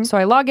that. Mm-hmm. So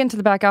I log into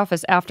the back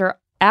office after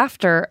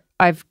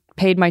I've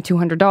paid my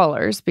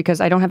 $200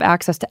 because I don't have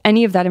access to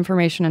any of that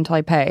information until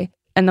I pay.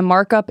 And the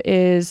markup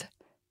is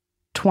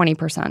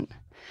 20%,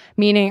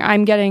 meaning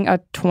I'm getting a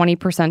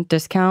 20%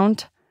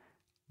 discount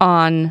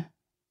on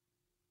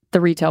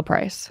the retail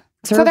price.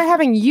 So they're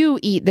having you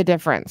eat the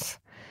difference,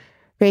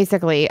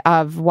 basically,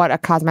 of what a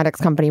cosmetics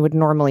company would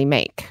normally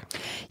make.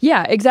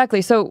 Yeah,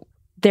 exactly. So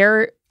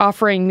they're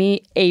offering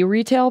me a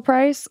retail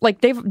price.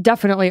 Like, they've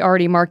definitely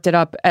already marked it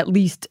up at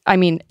least. I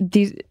mean,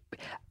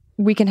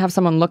 we can have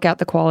someone look at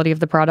the quality of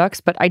the products,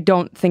 but I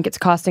don't think it's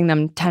costing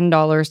them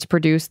 $10 to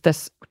produce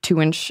this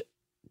 2-inch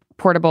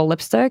portable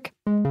lipstick.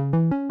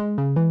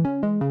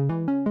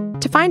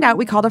 To find out,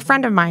 we called a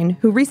friend of mine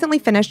who recently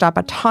finished up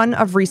a ton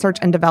of research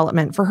and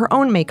development for her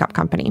own makeup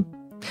company.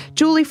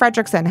 Julie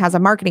Fredrickson has a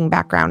marketing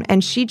background,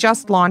 and she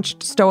just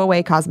launched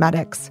Stowaway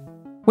Cosmetics.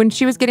 When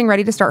she was getting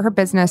ready to start her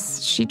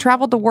business, she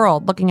traveled the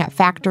world looking at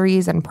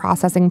factories and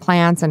processing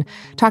plants and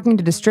talking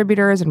to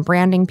distributors and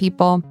branding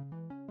people.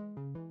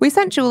 We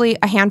sent Julie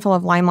a handful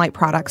of Limelight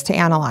products to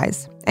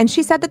analyze, and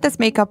she said that this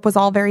makeup was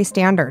all very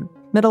standard,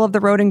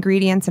 middle-of-the-road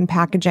ingredients and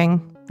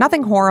packaging.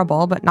 Nothing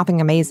horrible, but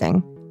nothing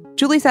amazing.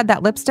 Julie said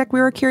that lipstick we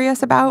were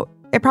curious about,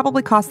 it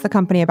probably cost the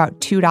company about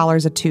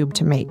 $2 a tube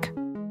to make.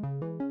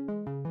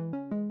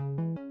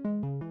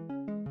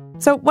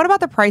 So what about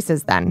the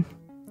prices then?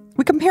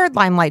 We compared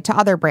Limelight to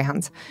other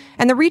brands,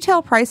 and the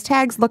retail price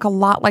tags look a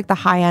lot like the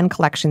high-end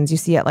collections you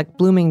see at like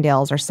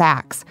Bloomingdale's or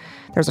Saks.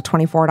 There's a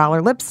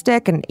 $24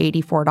 lipstick, an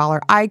 $84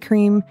 eye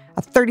cream,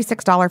 a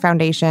 $36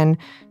 foundation,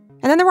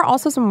 and then there were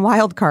also some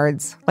wild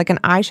cards, like an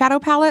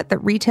eyeshadow palette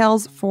that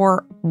retails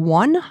for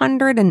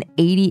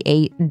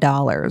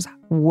 $188.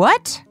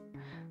 What?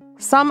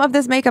 Some of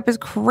this makeup is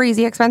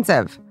crazy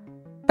expensive.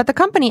 But the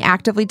company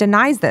actively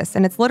denies this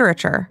in its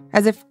literature,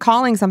 as if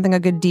calling something a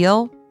good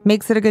deal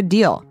makes it a good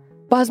deal.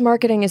 Buzz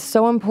marketing is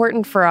so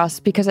important for us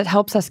because it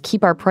helps us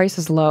keep our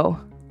prices low.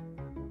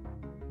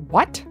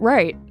 What?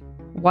 Right.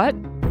 What?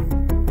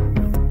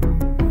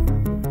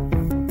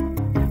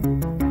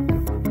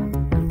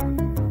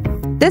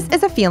 This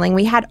is a feeling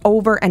we had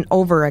over and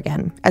over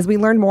again as we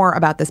learn more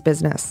about this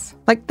business.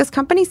 Like, this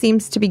company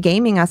seems to be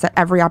gaming us at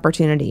every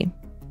opportunity.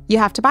 You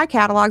have to buy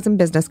catalogs and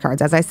business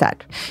cards, as I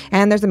said.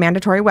 And there's a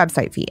mandatory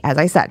website fee, as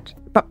I said.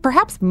 But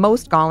perhaps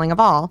most galling of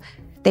all,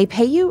 they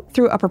pay you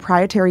through a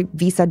proprietary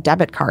Visa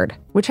debit card,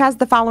 which has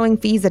the following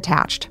fees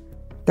attached.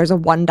 There's a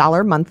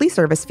 $1 monthly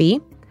service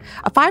fee,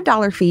 a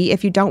 $5 fee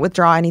if you don't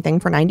withdraw anything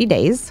for 90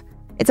 days.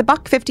 It's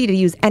 $1.50 to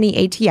use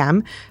any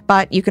ATM,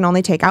 but you can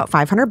only take out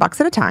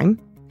 $500 at a time.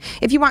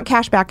 If you want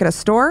cash back at a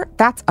store,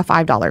 that's a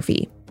 $5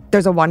 fee.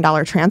 There's a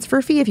 $1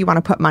 transfer fee if you want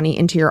to put money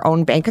into your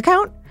own bank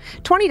account.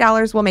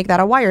 $20 will make that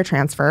a wire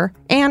transfer,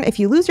 and if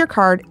you lose your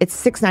card,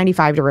 it's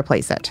 $6.95 to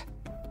replace it.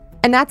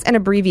 And that's an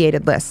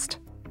abbreviated list.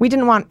 We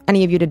didn't want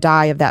any of you to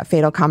die of that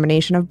fatal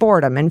combination of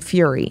boredom and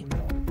fury.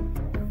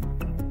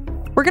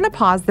 We're going to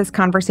pause this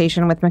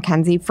conversation with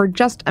Mackenzie for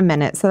just a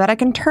minute so that I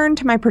can turn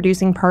to my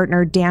producing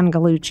partner, Dan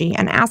Gallucci,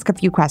 and ask a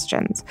few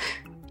questions.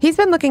 He's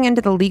been looking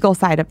into the legal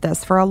side of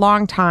this for a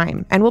long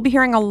time, and we'll be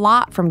hearing a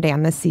lot from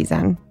Dan this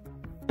season.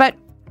 But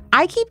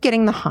I keep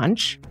getting the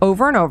hunch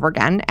over and over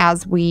again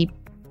as we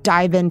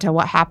dive into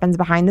what happens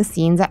behind the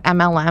scenes at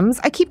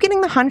MLMs. I keep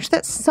getting the hunch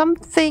that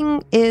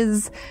something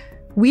is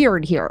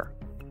weird here.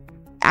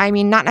 I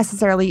mean, not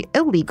necessarily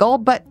illegal,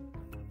 but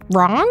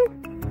wrong?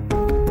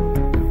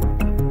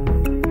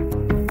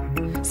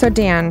 So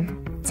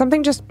Dan,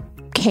 something just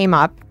came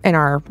up in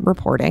our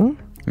reporting.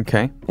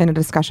 Okay. In a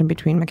discussion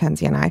between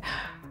Mackenzie and I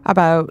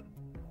about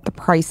the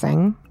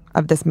pricing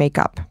of this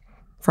makeup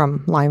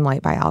from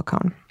Limelight by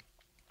Alcone.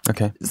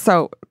 Okay.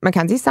 So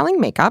Mackenzie's selling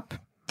makeup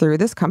through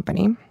this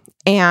company,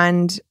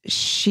 and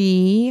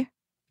she,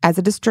 as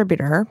a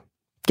distributor,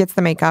 gets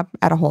the makeup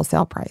at a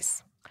wholesale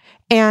price.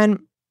 And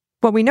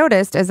what we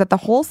noticed is that the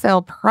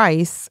wholesale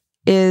price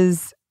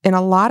is, in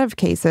a lot of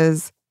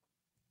cases,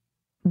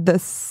 the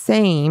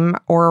same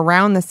or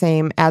around the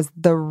same as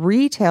the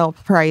retail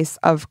price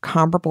of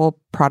comparable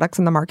products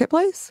in the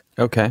marketplace.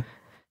 Okay.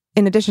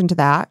 In addition to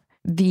that,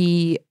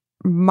 the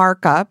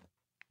markup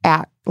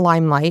at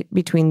Limelight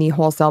between the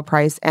wholesale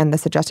price and the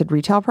suggested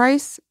retail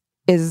price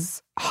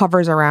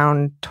hovers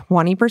around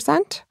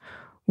 20%,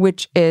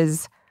 which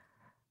is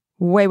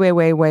way, way,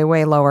 way, way,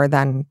 way lower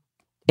than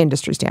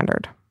industry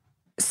standard.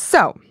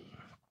 So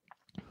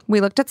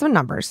we looked at some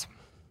numbers,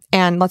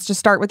 and let's just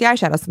start with the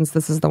eyeshadow since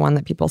this is the one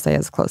that people say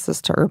is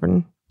closest to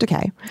Urban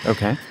Decay.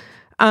 Okay.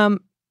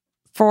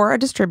 For a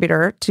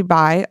distributor to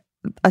buy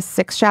a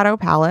 6 shadow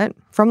palette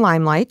from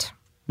Limelight,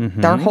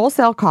 their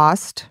wholesale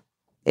cost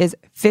is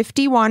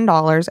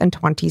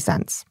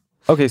 $51.20.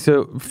 Okay,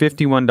 so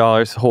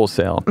 $51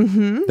 wholesale.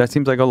 That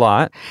seems like a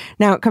lot.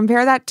 Now,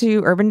 compare that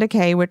to Urban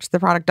Decay, which the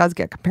product does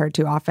get compared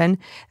to often.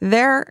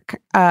 Their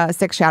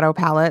 6 shadow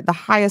palette, the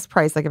highest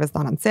price, like if it's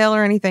not on sale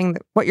or anything,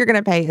 what you're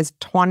going to pay is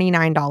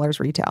 $29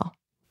 retail.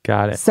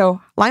 Got it.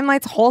 So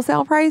Limelight's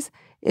wholesale price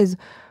is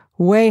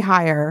way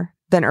higher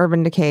than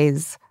Urban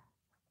Decay's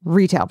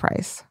retail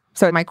price.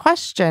 So my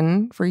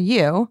question for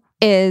you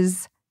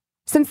is,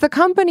 since the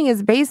company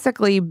is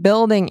basically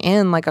building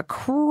in like a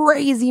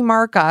crazy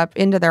markup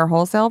into their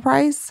wholesale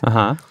price,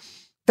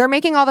 they're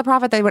making all the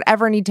profit they would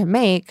ever need to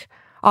make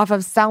off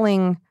of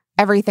selling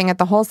everything at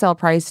the wholesale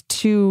price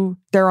to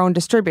their own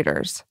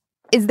distributors.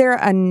 Is there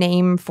a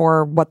name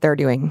for what they're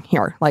doing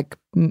here, like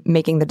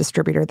making the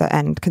distributor the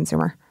end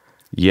consumer?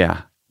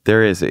 Yeah,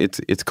 there is.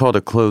 It's called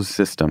a closed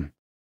system.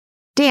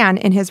 Dan,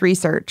 in his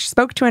research,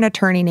 spoke to an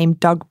attorney named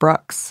Doug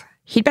Brooks.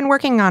 He'd been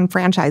working on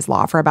franchise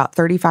law for about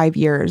 35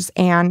 years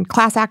and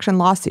class action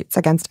lawsuits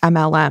against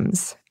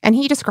MLMs, and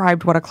he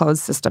described what a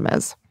closed system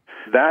is.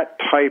 That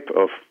type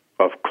of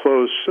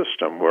closed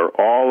system where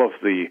all of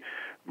the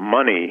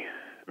money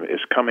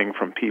is coming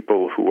from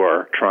people who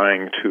are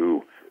trying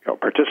to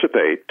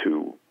participate,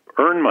 to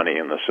earn money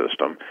in the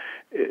system,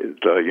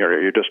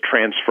 you're just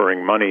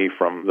transferring money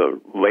from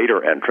the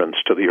later entrants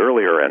to the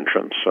earlier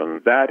entrants,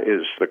 and that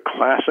is the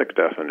classic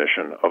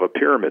definition of a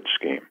pyramid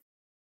scheme.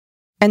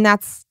 And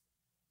that's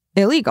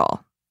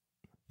illegal.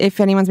 If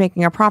anyone's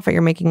making a profit,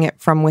 you're making it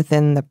from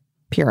within the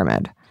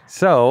pyramid.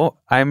 So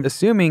I'm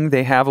assuming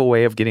they have a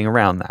way of getting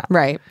around that.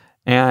 Right.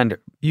 And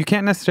you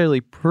can't necessarily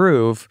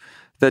prove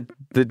that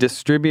the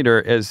distributor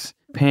is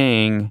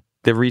paying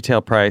the retail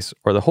price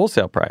or the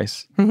wholesale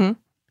price.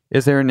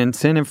 Is there an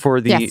incentive for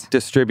the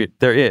distributor?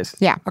 There is.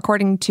 Yeah.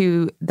 According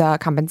to the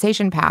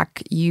compensation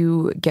pack,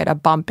 you get a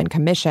bump in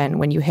commission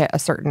when you hit a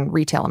certain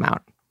retail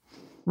amount.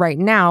 Right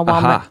now,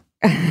 while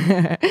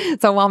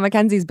while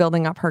Mackenzie's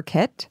building up her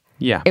kit,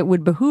 it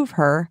would behoove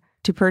her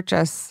to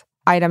purchase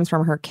items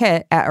from her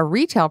kit at a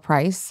retail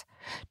price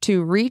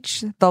to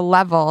reach the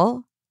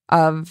level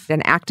of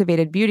an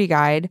activated beauty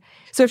guide.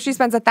 So if she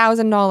spends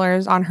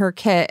 $1,000 on her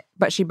kit,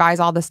 but she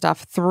buys all the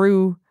stuff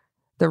through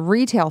the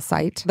retail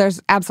site,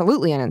 there's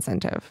absolutely an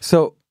incentive.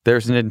 So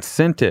there's an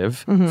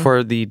incentive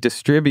for the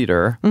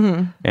distributor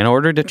in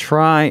order to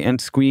try and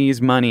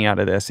squeeze money out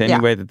of this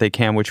any way that they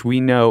can, which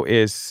we know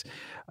is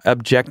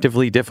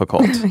objectively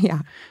difficult.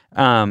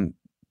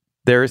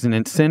 There is an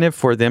incentive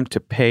for them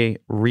to pay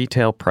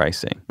retail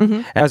pricing,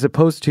 as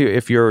opposed to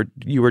if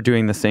you were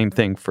doing the same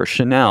thing for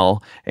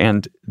Chanel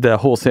and the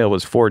wholesale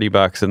was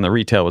 $40 and the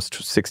retail was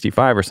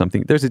 $65 or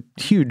something. There's a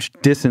huge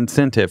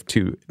disincentive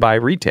to buy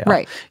retail.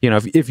 Right. You know,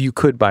 if you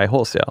could buy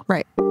wholesale.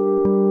 Right.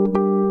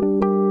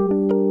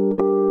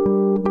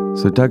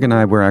 So Doug and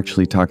I were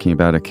actually talking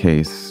about a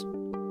case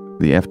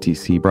the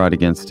FTC brought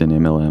against an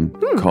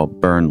MLM called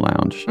Burn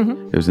Lounge.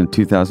 It was in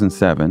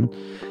 2007.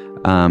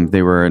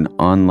 They were an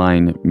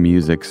online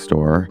music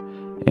store,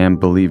 and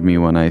believe me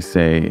when I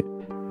say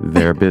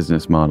their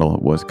business model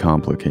was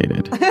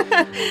complicated.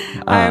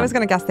 I was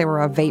going to guess they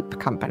were a vape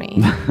company.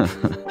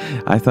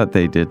 I thought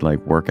they did like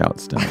workout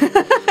stuff.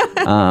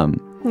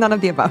 None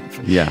of the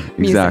above. Yeah,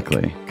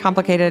 exactly. Music.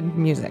 Complicated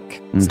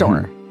music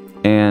store.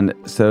 And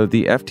so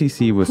the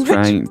FTC was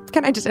trying...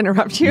 Can I just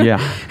interrupt you?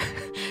 Yeah.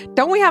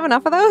 Don't we have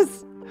enough of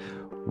those?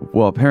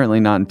 Well, apparently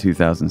not in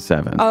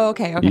 2007. Oh,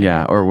 okay.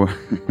 Yeah, or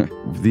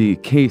the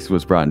case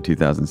was brought in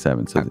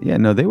 2007. So,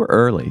 they were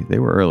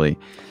early.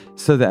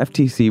 So the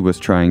FTC was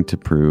trying to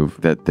prove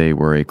that they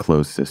were a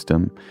closed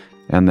system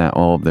and that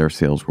all of their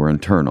sales were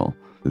internal.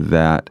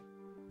 That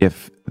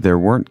if there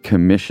weren't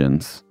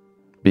commissions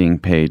being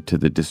paid to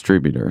the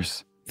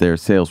distributors, their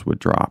sales would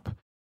drop.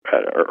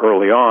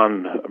 Early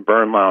on,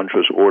 Burn Lounge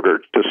was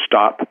ordered to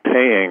stop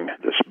paying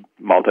this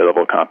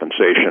multi-level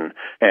compensation,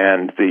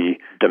 and the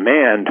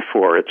demand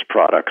for its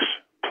products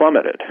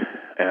plummeted.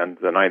 And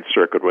the Ninth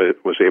Circuit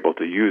was able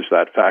to use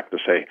that fact to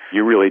say,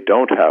 you really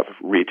don't have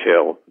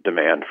retail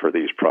demand for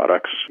these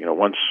products. You know,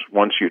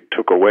 once you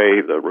took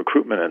away the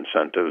recruitment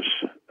incentives,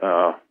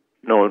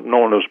 no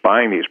one was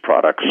buying these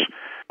products.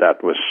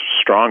 That was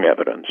strong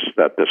evidence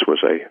that this was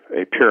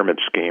a pyramid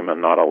scheme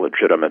and not a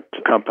legitimate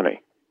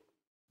company.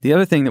 The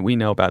other thing that we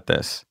know about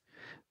this,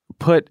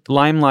 put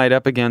Limelight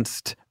up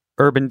against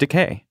Urban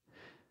Decay.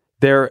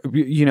 They're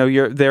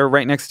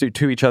right next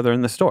to each other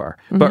in the store.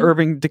 But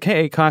Urban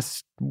Decay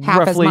costs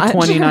roughly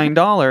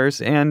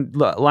 $29 and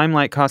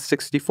Limelight costs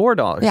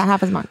 $64. Yeah,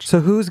 half as much. So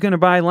who's going to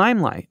buy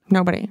Limelight?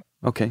 Nobody.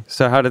 Okay,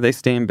 so how do they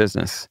stay in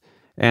business?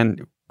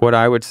 And what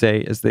I would say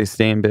is they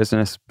stay in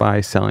business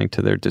by selling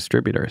to their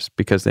distributors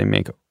because they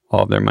make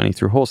all of their money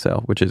through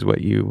wholesale, which is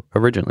what you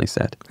originally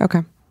said. Okay.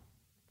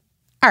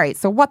 All right,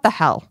 so what the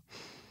hell?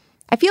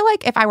 I feel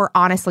like if I were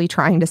honestly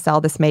trying to sell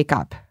this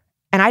makeup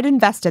and I'd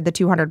invested the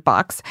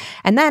 $200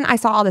 and then I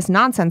saw all this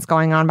nonsense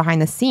going on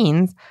behind the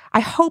scenes, I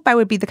hope I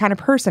would be the kind of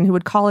person who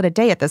would call it a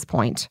day at this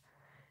point.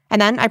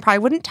 And then I probably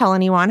wouldn't tell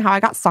anyone how I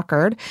got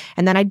suckered,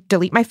 and then I'd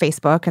delete my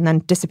Facebook and then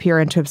disappear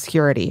into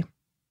obscurity,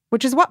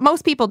 which is what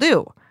most people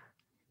do.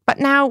 But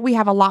now we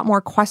have a lot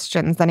more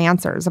questions than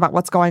answers about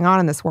what's going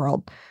on in this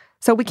world,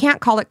 so we can't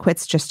call it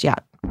quits just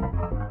yet.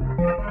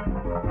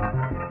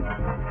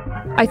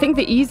 I think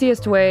the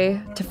easiest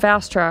way to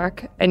fast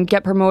track and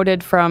get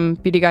promoted from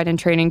beauty guide in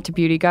training to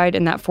beauty guide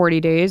in that 40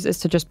 days is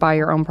to just buy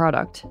your own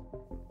product.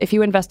 If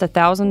you invest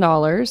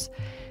 $1,000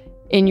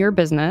 in your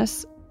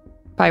business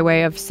by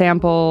way of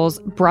samples,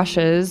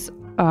 brushes,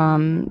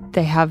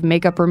 they have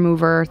makeup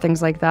remover,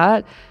 things like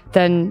that,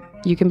 then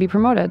you can be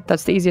promoted.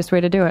 That's the easiest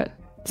way to do it.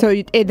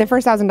 So the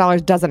first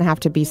 $1,000 doesn't have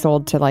to be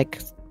sold to like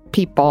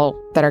people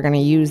that are going to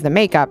use the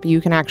makeup. You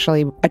can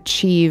actually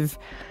achieve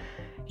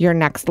your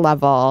next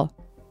level.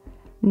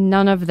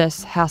 None of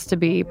this has to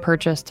be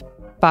purchased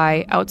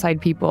by outside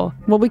people.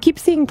 Well, we keep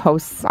seeing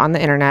posts on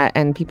the internet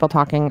and people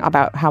talking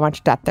about how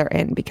much debt they're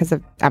in because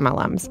of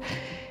MLMs.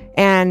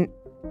 And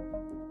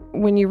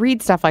when you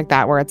read stuff like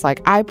that, where it's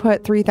like, I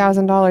put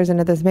 $3,000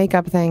 into this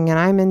makeup thing and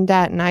I'm in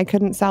debt and I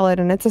couldn't sell it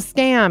and it's a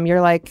scam,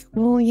 you're like,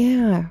 well,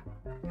 yeah,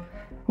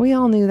 we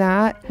all knew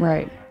that.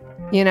 Right.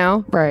 You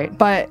know? Right.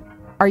 But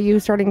are you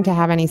starting to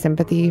have any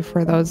sympathy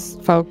for those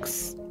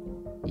folks?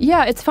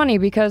 Yeah, it's funny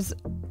because...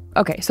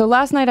 Okay, so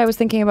last night I was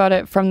thinking about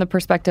it from the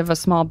perspective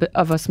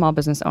of a small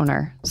business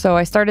owner. So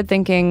I started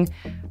thinking,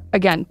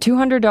 again,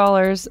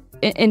 $200,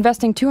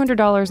 investing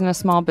 $200 in a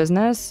small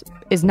business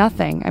is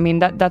nothing. I mean,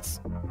 that's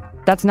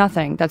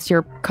nothing. That's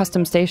your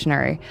custom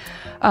stationery.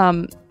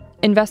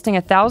 Investing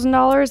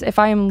 $1,000, if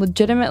I am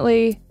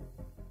legitimately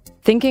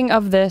thinking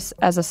of this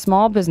as a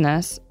small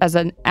business, as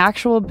an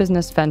actual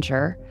business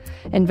venture,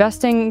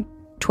 investing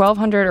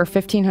 $1,200 or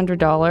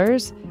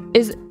 $1,500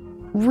 is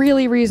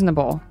really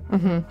reasonable.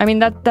 I mean,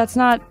 that's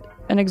not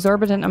an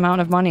exorbitant amount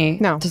of money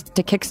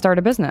to kickstart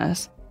a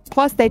business.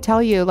 Plus, they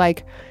tell you,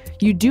 like,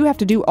 you do have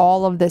to do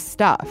all of this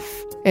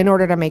stuff in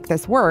order to make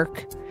this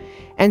work.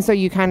 And so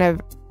you kind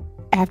of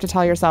have to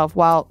tell yourself,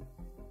 well,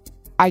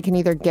 I can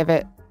either give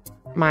it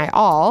my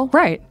all,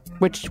 right,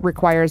 which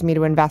requires me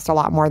to invest a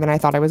lot more than I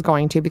thought I was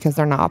going to because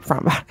they're not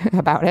upfront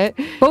about it.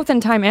 Both in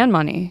time and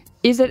money.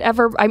 Is it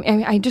ever,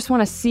 I just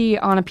want to see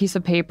on a piece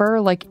of paper,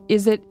 like,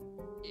 is it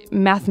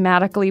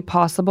mathematically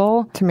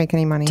possible to make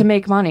any money? To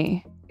make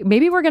money.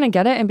 maybe we're going to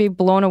get it and be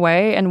blown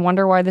away and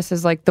wonder why this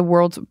is like the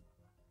world's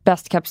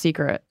best kept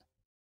secret.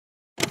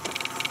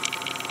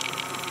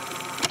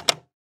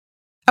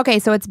 Okay,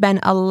 so it's been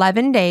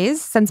 11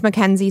 days since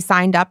Mackenzie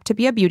signed up to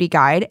be a beauty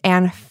guide,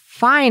 and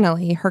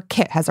finally her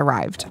kit has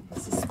arrived.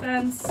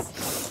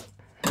 Suspense.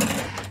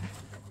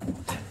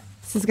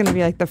 This is going to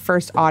be like the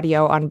first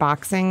audio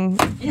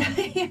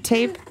unboxing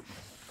tape.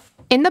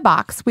 In the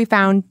box, we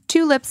found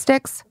 2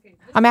 lipsticks,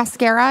 a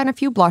mascara and a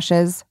few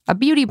blushes, a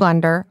beauty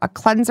blender, a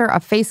cleanser,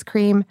 a face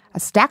cream, a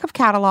stack of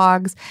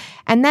catalogs,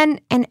 and then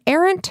an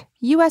errant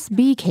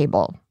USB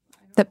cable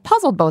that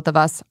puzzled both of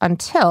us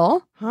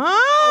until...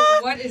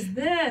 What is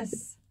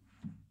this?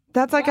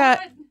 That's like an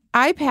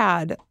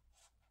iPad.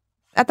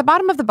 At the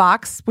bottom of the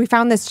box, we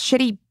found this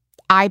shitty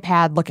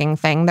iPad-looking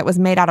thing that was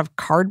made out of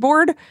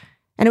cardboard,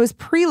 and it was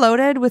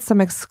preloaded with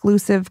some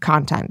exclusive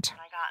content.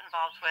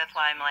 With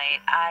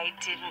Limelight, I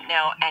didn't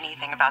know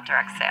anything about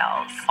direct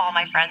sales. All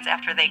my friends,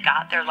 after they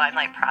got their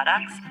Limelight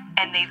products,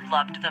 and they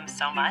loved them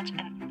so much,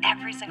 and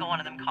every single one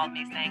of them called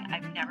me saying,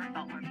 I've never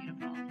felt more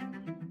beautiful.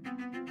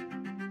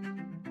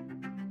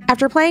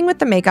 After playing with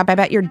the makeup, I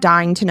bet you're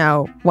dying to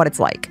know what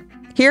it's like.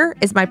 Here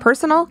is my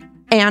personal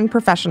and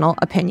professional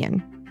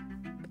opinion.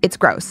 It's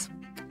gross.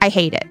 I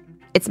hate it.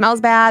 It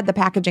smells bad, the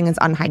packaging is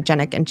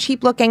unhygienic and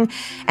cheap looking,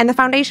 and the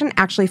foundation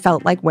actually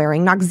felt like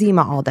wearing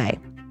Noxzema all day.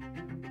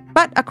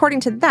 But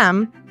according to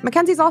them,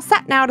 Mackenzie's all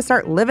set now to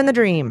start living the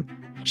dream.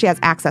 She has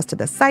access to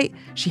the site.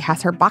 She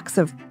has her box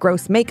of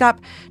gross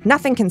makeup.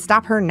 Nothing can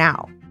stop her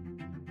now.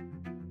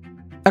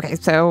 Okay,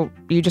 so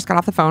you just got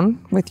off the phone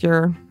with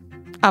your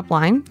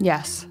upline.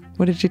 Yes.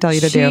 What did she tell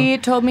you to do? She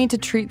told me to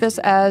treat this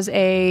as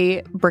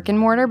a brick and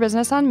mortar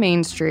business on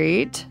Main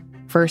Street.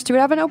 First, you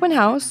would have an open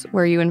house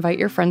where you invite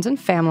your friends and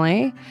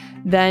family.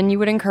 Then you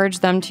would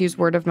encourage them to use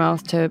word of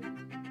mouth to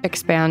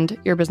expand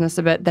your business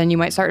a bit. Then you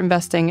might start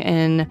investing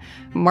in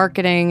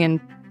marketing and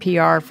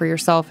PR for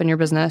yourself and your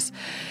business.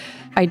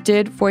 I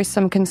did voice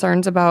some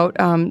concerns about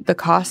the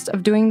cost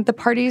of doing the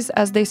parties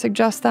as they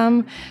suggest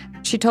them.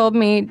 She told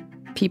me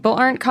people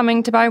aren't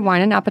coming to buy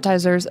wine and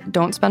appetizers.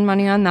 Don't spend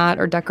money on that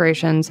or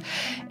decorations.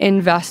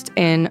 Invest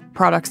in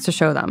products to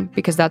show them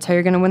because that's how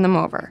you're going to win them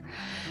over.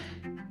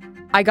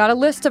 I got a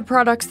list of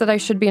products that I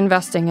should be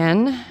investing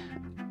in.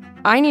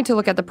 I need to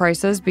look at the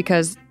prices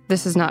because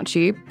this is not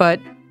cheap, but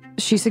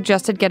she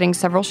suggested getting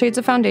several shades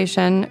of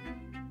foundation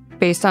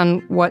based on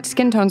what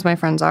skin tones my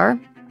friends are,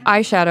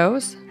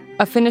 eyeshadows,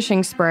 a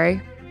finishing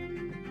spray,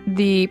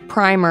 the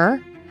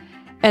primer,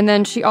 and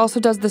then she also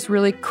does this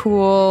really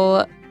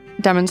cool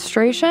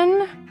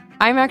demonstration.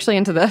 I'm actually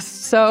into this.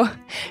 So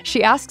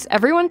she asks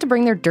everyone to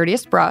bring their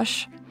dirtiest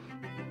brush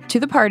to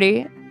the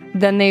party.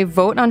 Then they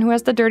vote on who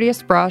has the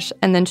dirtiest brush,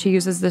 and then she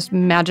uses this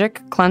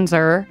magic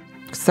cleanser.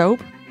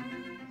 Soap?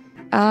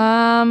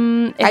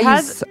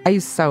 I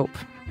use soap.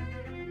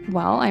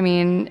 Well, I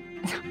mean,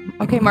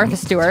 okay, Martha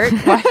Stewart,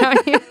 why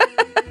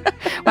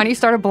don't you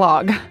start a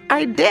blog?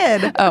 I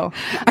did. Oh.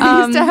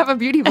 I used to have a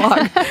beauty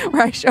blog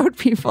where I showed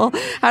people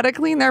how to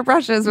clean their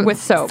brushes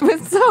with soap.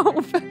 With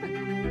soap.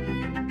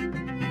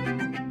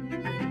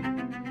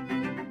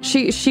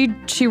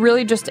 She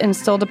really just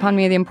instilled upon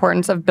me the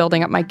importance of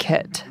building up my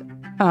kit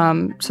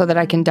so that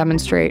I can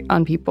demonstrate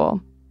on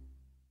people.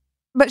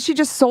 But she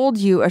just sold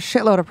you a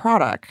shitload of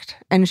product,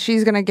 and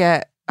she's going to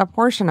get a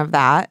portion of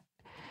that,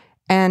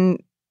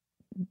 and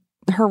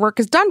her work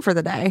is done for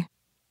the day.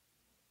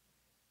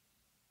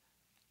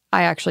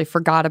 I actually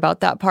forgot about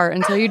that part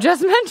until you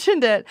just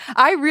mentioned it.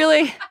 I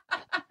really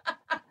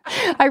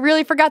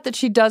forgot that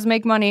she does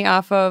make money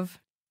off of...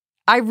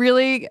 I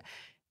really,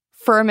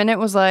 for a minute,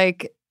 was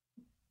like...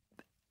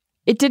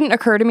 It didn't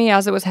occur to me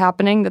as it was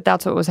happening that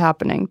that's what was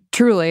happening.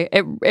 Truly,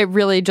 it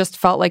really just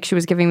felt like she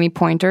was giving me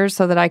pointers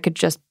so that I could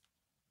just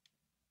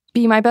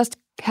be my best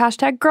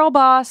 #girl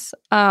boss.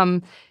 I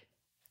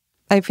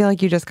feel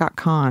like you just got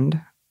conned.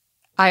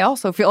 I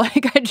also feel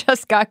like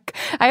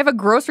I have a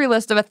grocery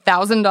list of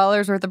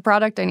 $1,000 worth of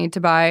product I need to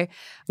buy.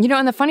 You know,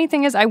 and the funny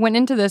thing is I went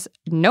into this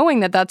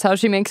knowing that that's how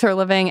she makes her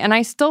living, and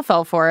I still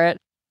fell for it.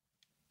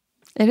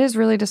 It is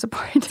really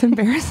disappointing. It's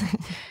embarrassing.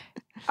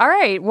 All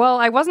right. Well,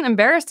 I wasn't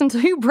embarrassed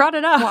until you brought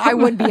it up. Well, I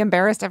would be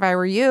embarrassed if I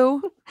were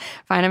you.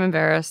 Fine, I'm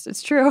embarrassed.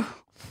 It's true.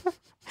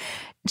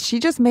 She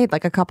just made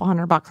like a couple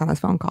 $100 on this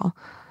phone call.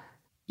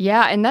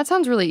 Yeah, and that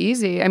sounds really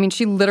easy. I mean,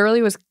 she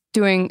literally was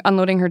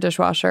unloading her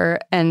dishwasher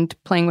and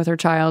playing with her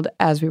child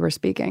as we were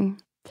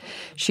speaking.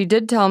 She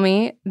did tell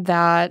me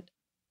that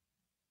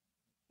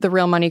the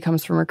real money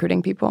comes from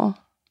recruiting people.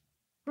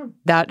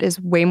 That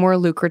is way more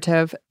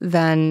lucrative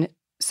than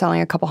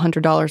selling a couple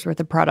 $100 worth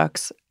of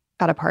products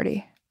at a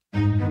party.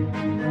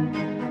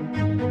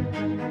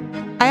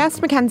 I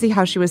asked Mackenzie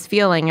how she was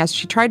feeling as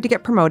she tried to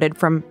get promoted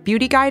from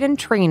beauty guide and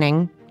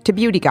training to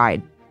beauty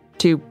guide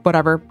to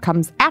whatever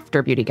comes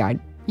after beauty guide.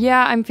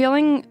 Yeah, I'm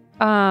feeling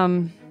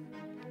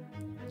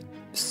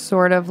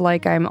sort of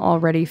like I'm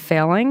already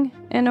failing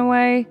in a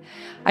way.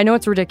 I know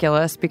it's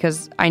ridiculous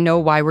because I know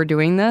why we're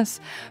doing this,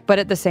 but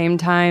at the same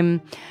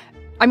time,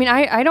 I mean,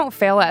 I don't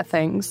fail at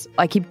things.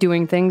 I keep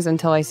doing things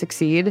until I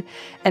succeed,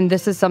 and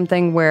this is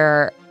something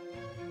where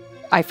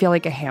I feel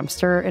like a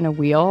hamster in a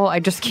wheel. I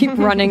just keep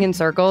running in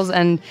circles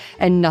and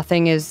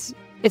nothing is,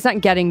 it's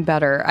not getting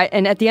better.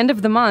 And at the end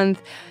of the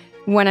month,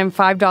 when I'm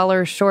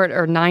 $5 short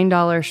or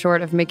 $9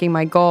 short of making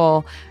my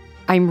goal,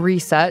 I'm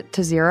reset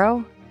to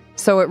zero.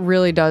 So it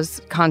really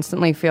does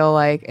constantly feel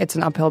like it's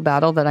an uphill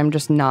battle that I'm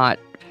just not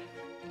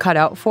cut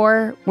out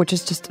for, which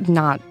is just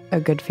not a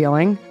good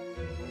feeling.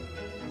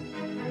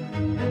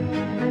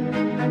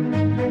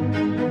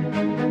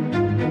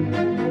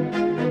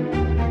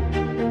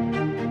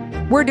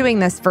 We're doing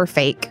this for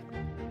fake,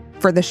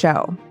 for the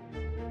show.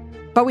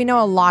 But we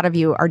know a lot of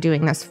you are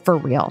doing this for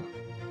real.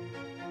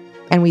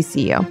 And we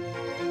see you.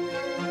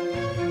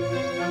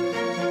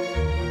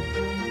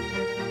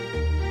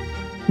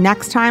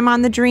 Next time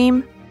on The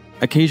Dream.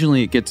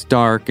 Occasionally it gets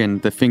dark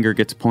and the finger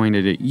gets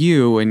pointed at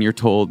you and you're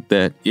told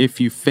that if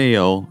you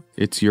fail,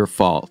 it's your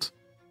fault.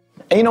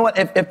 And you know what?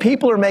 If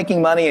people are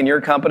making money in your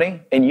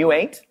company and you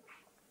ain't,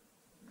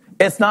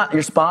 it's not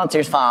your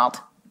sponsor's fault.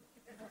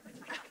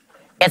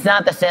 It's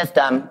not the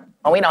system.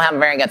 Well, we don't have a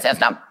very good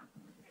system.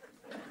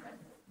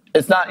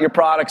 It's not your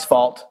product's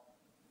fault.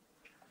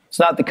 It's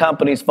not the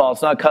company's fault.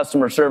 It's not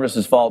customer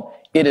service's fault.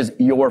 It is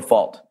your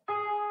fault.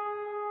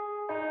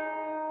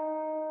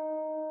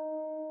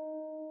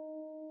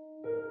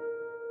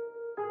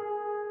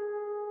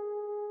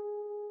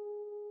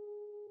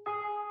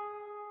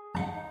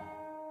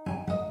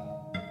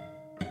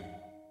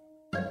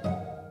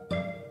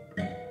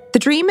 The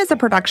Dream is a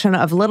production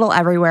of Little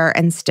Everywhere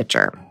and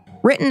Stitcher.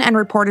 Written and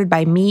reported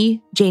by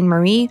me, Jane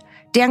Marie,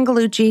 Dan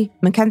Gallucci,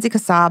 Mackenzie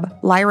Kassab,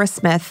 Lyra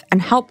Smith,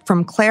 and help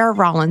from Claire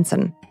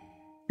Rawlinson.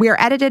 We are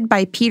edited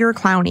by Peter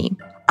Clowney.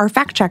 Our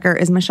fact checker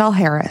is Michelle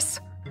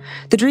Harris.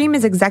 The Dream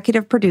is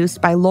executive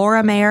produced by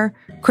Laura Mayer,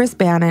 Chris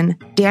Bannon,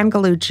 Dan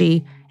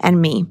Gallucci, and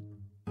me.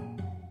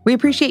 We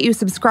appreciate you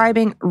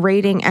subscribing,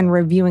 rating, and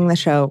reviewing the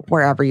show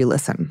wherever you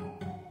listen.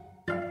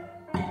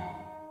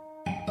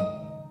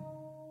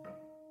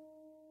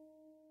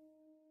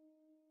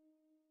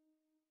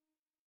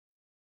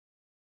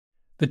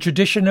 The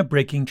tradition of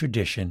breaking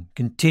tradition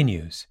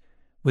continues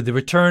with the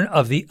return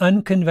of the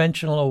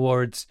Unconventional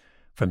Awards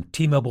from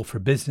T-Mobile for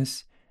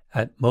Business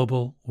at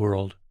Mobile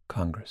World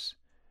Congress.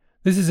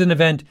 This is an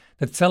event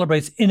that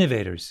celebrates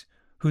innovators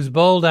whose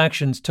bold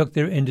actions took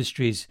their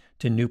industries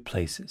to new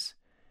places.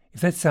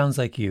 If that sounds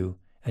like you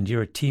and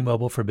you're a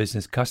T-Mobile for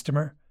Business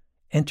customer,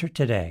 enter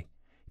today.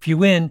 If you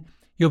win,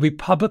 you'll be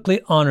publicly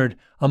honored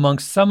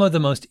amongst some of the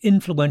most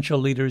influential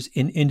leaders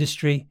in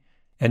industry.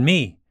 And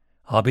me,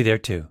 I'll be there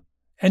too.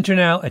 Enter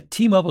now at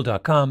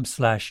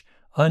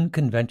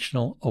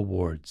T-Mobile.com/unconventional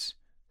awards.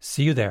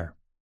 See you there.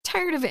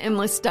 Tired of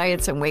endless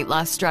diets and weight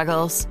loss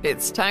struggles?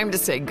 It's time to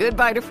say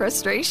goodbye to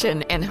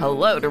frustration and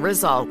hello to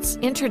results.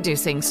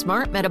 Introducing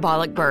Smart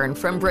Metabolic Burn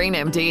from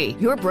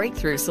BrainMD, your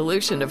breakthrough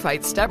solution to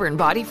fight stubborn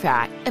body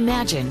fat.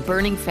 Imagine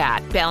burning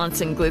fat,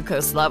 balancing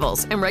glucose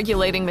levels, and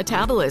regulating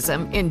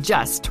metabolism in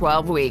just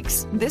 12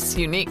 weeks. This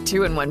unique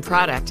 2-in-1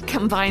 product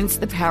combines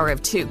the power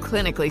of 2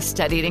 clinically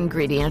studied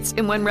ingredients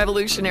in one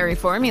revolutionary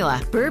formula.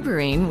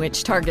 Berberine,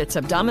 which targets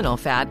abdominal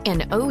fat,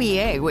 and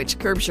OEA, which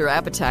curbs your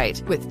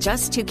appetite. With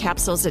just 2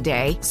 capsules a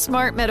day,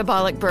 Smart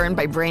Metabolic Burn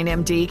by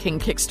BrainMD can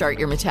kickstart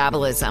your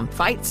metabolism,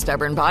 fight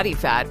stubborn body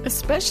fat,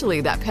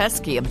 especially that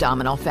pesky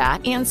abdominal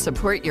fat, and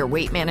support your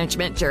weight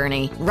management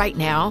journey. Right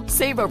now,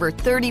 save over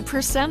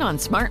 30% on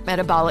Smart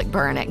Metabolic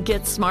Burn at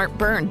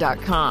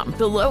GetSmartBurn.com.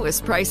 The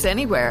lowest price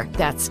anywhere.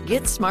 That's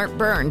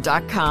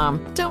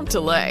GetSmartBurn.com. Don't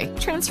delay.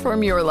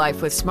 Transform your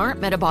life with Smart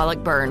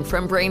Metabolic Burn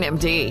from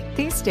BrainMD.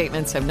 These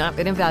statements have not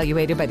been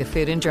evaluated by the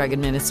Food and Drug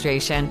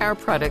Administration. Our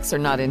products are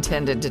not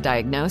intended to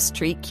diagnose,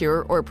 treat,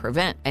 cure, or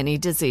prevent any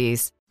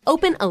disease.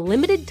 Open a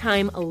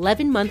limited-time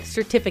 11-month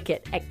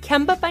certificate at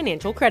Kemba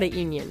Financial Credit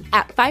Union.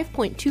 At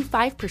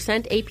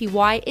 5.25%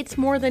 APY, it's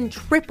more than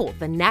triple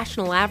the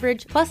national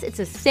average, plus it's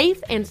a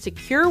safe and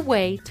secure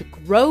way to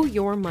grow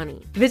your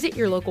money. Visit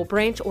your local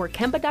branch or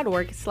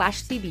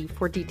kemba.org/cb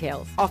for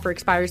details. Offer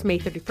expires May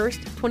 31st,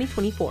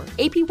 2024.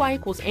 APY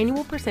equals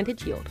annual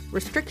percentage yield.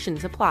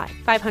 Restrictions apply.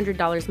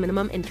 $500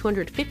 minimum and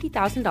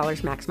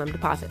 $250,000 maximum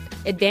deposit.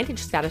 Advantage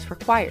status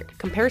required.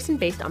 Comparison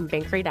based on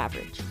bank rate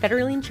average.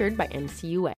 Federally insured by NCUA.